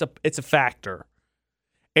saying it's a factor.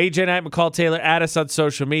 AJ Knight, McCall Taylor, add us on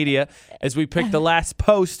social media as we pick the last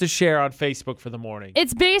post to share on Facebook for the morning.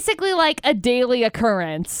 It's basically like a daily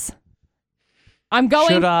occurrence. I'm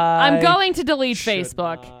going to delete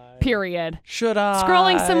Facebook. Period. Should I?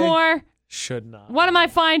 Scrolling some more. Should not. What am I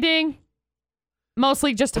finding?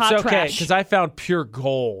 Mostly just hot it's okay, trash. because I found pure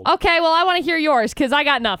gold. Okay, well, I want to hear yours because I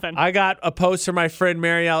got nothing. I got a post from my friend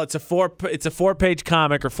Marielle. It's a 4-page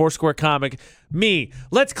comic or 4-square comic. Me,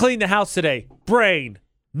 let's clean the house today. Brain,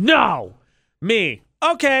 no. Me,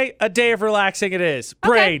 okay, a day of relaxing it is.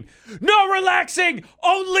 Brain, no relaxing,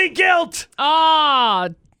 only guilt. Oh,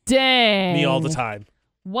 dang. Me all the time.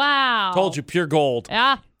 Wow. Told you, pure gold.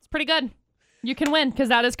 Yeah, it's pretty good. You can win because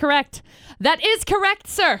that is correct. That is correct,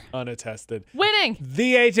 sir. Unattested. Winning.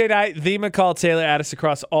 The AJ Knight, the McCall Taylor, add us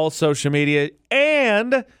across all social media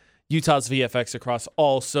and Utah's VFX across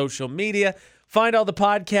all social media. Find all the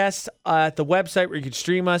podcasts at the website where you can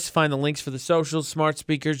stream us. Find the links for the socials, smart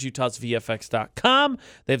speakers, utahsvfx.com.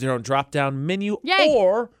 They have their own drop-down menu. Yay.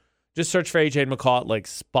 Or just search for AJ and McCall at like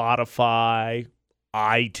Spotify,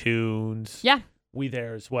 iTunes. Yeah. We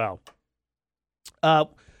there as well.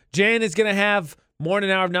 Jan is going to have more than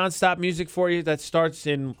an hour of nonstop music for you that starts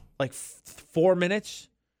in like 4 minutes.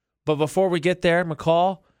 But before we get there,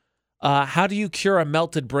 McCall, how do you cure a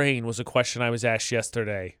melted brain was a question I was asked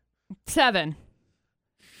yesterday. 7.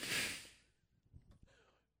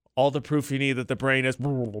 All the proof you need that the brain is...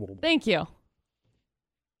 Thank you.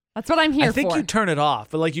 That's what I'm here for. I think you turn it off.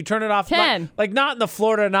 But like you turn it off... 10. Not in the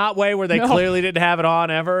Florida Not way where they clearly didn't have it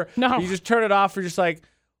on ever. No. You just turn it off. You're just like,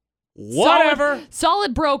 whatever.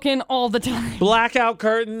 Solid broken all the time. Blackout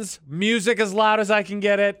curtains. Music as loud as I can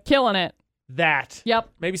get it. Killing it. That. Yep.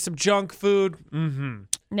 Maybe some junk food. Mm-hmm.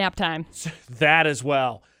 Nap time. That as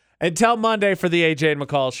well. Until Monday for the AJ and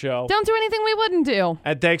McCall Show. Don't do anything we wouldn't do.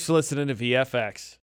 And thanks for listening to VFX.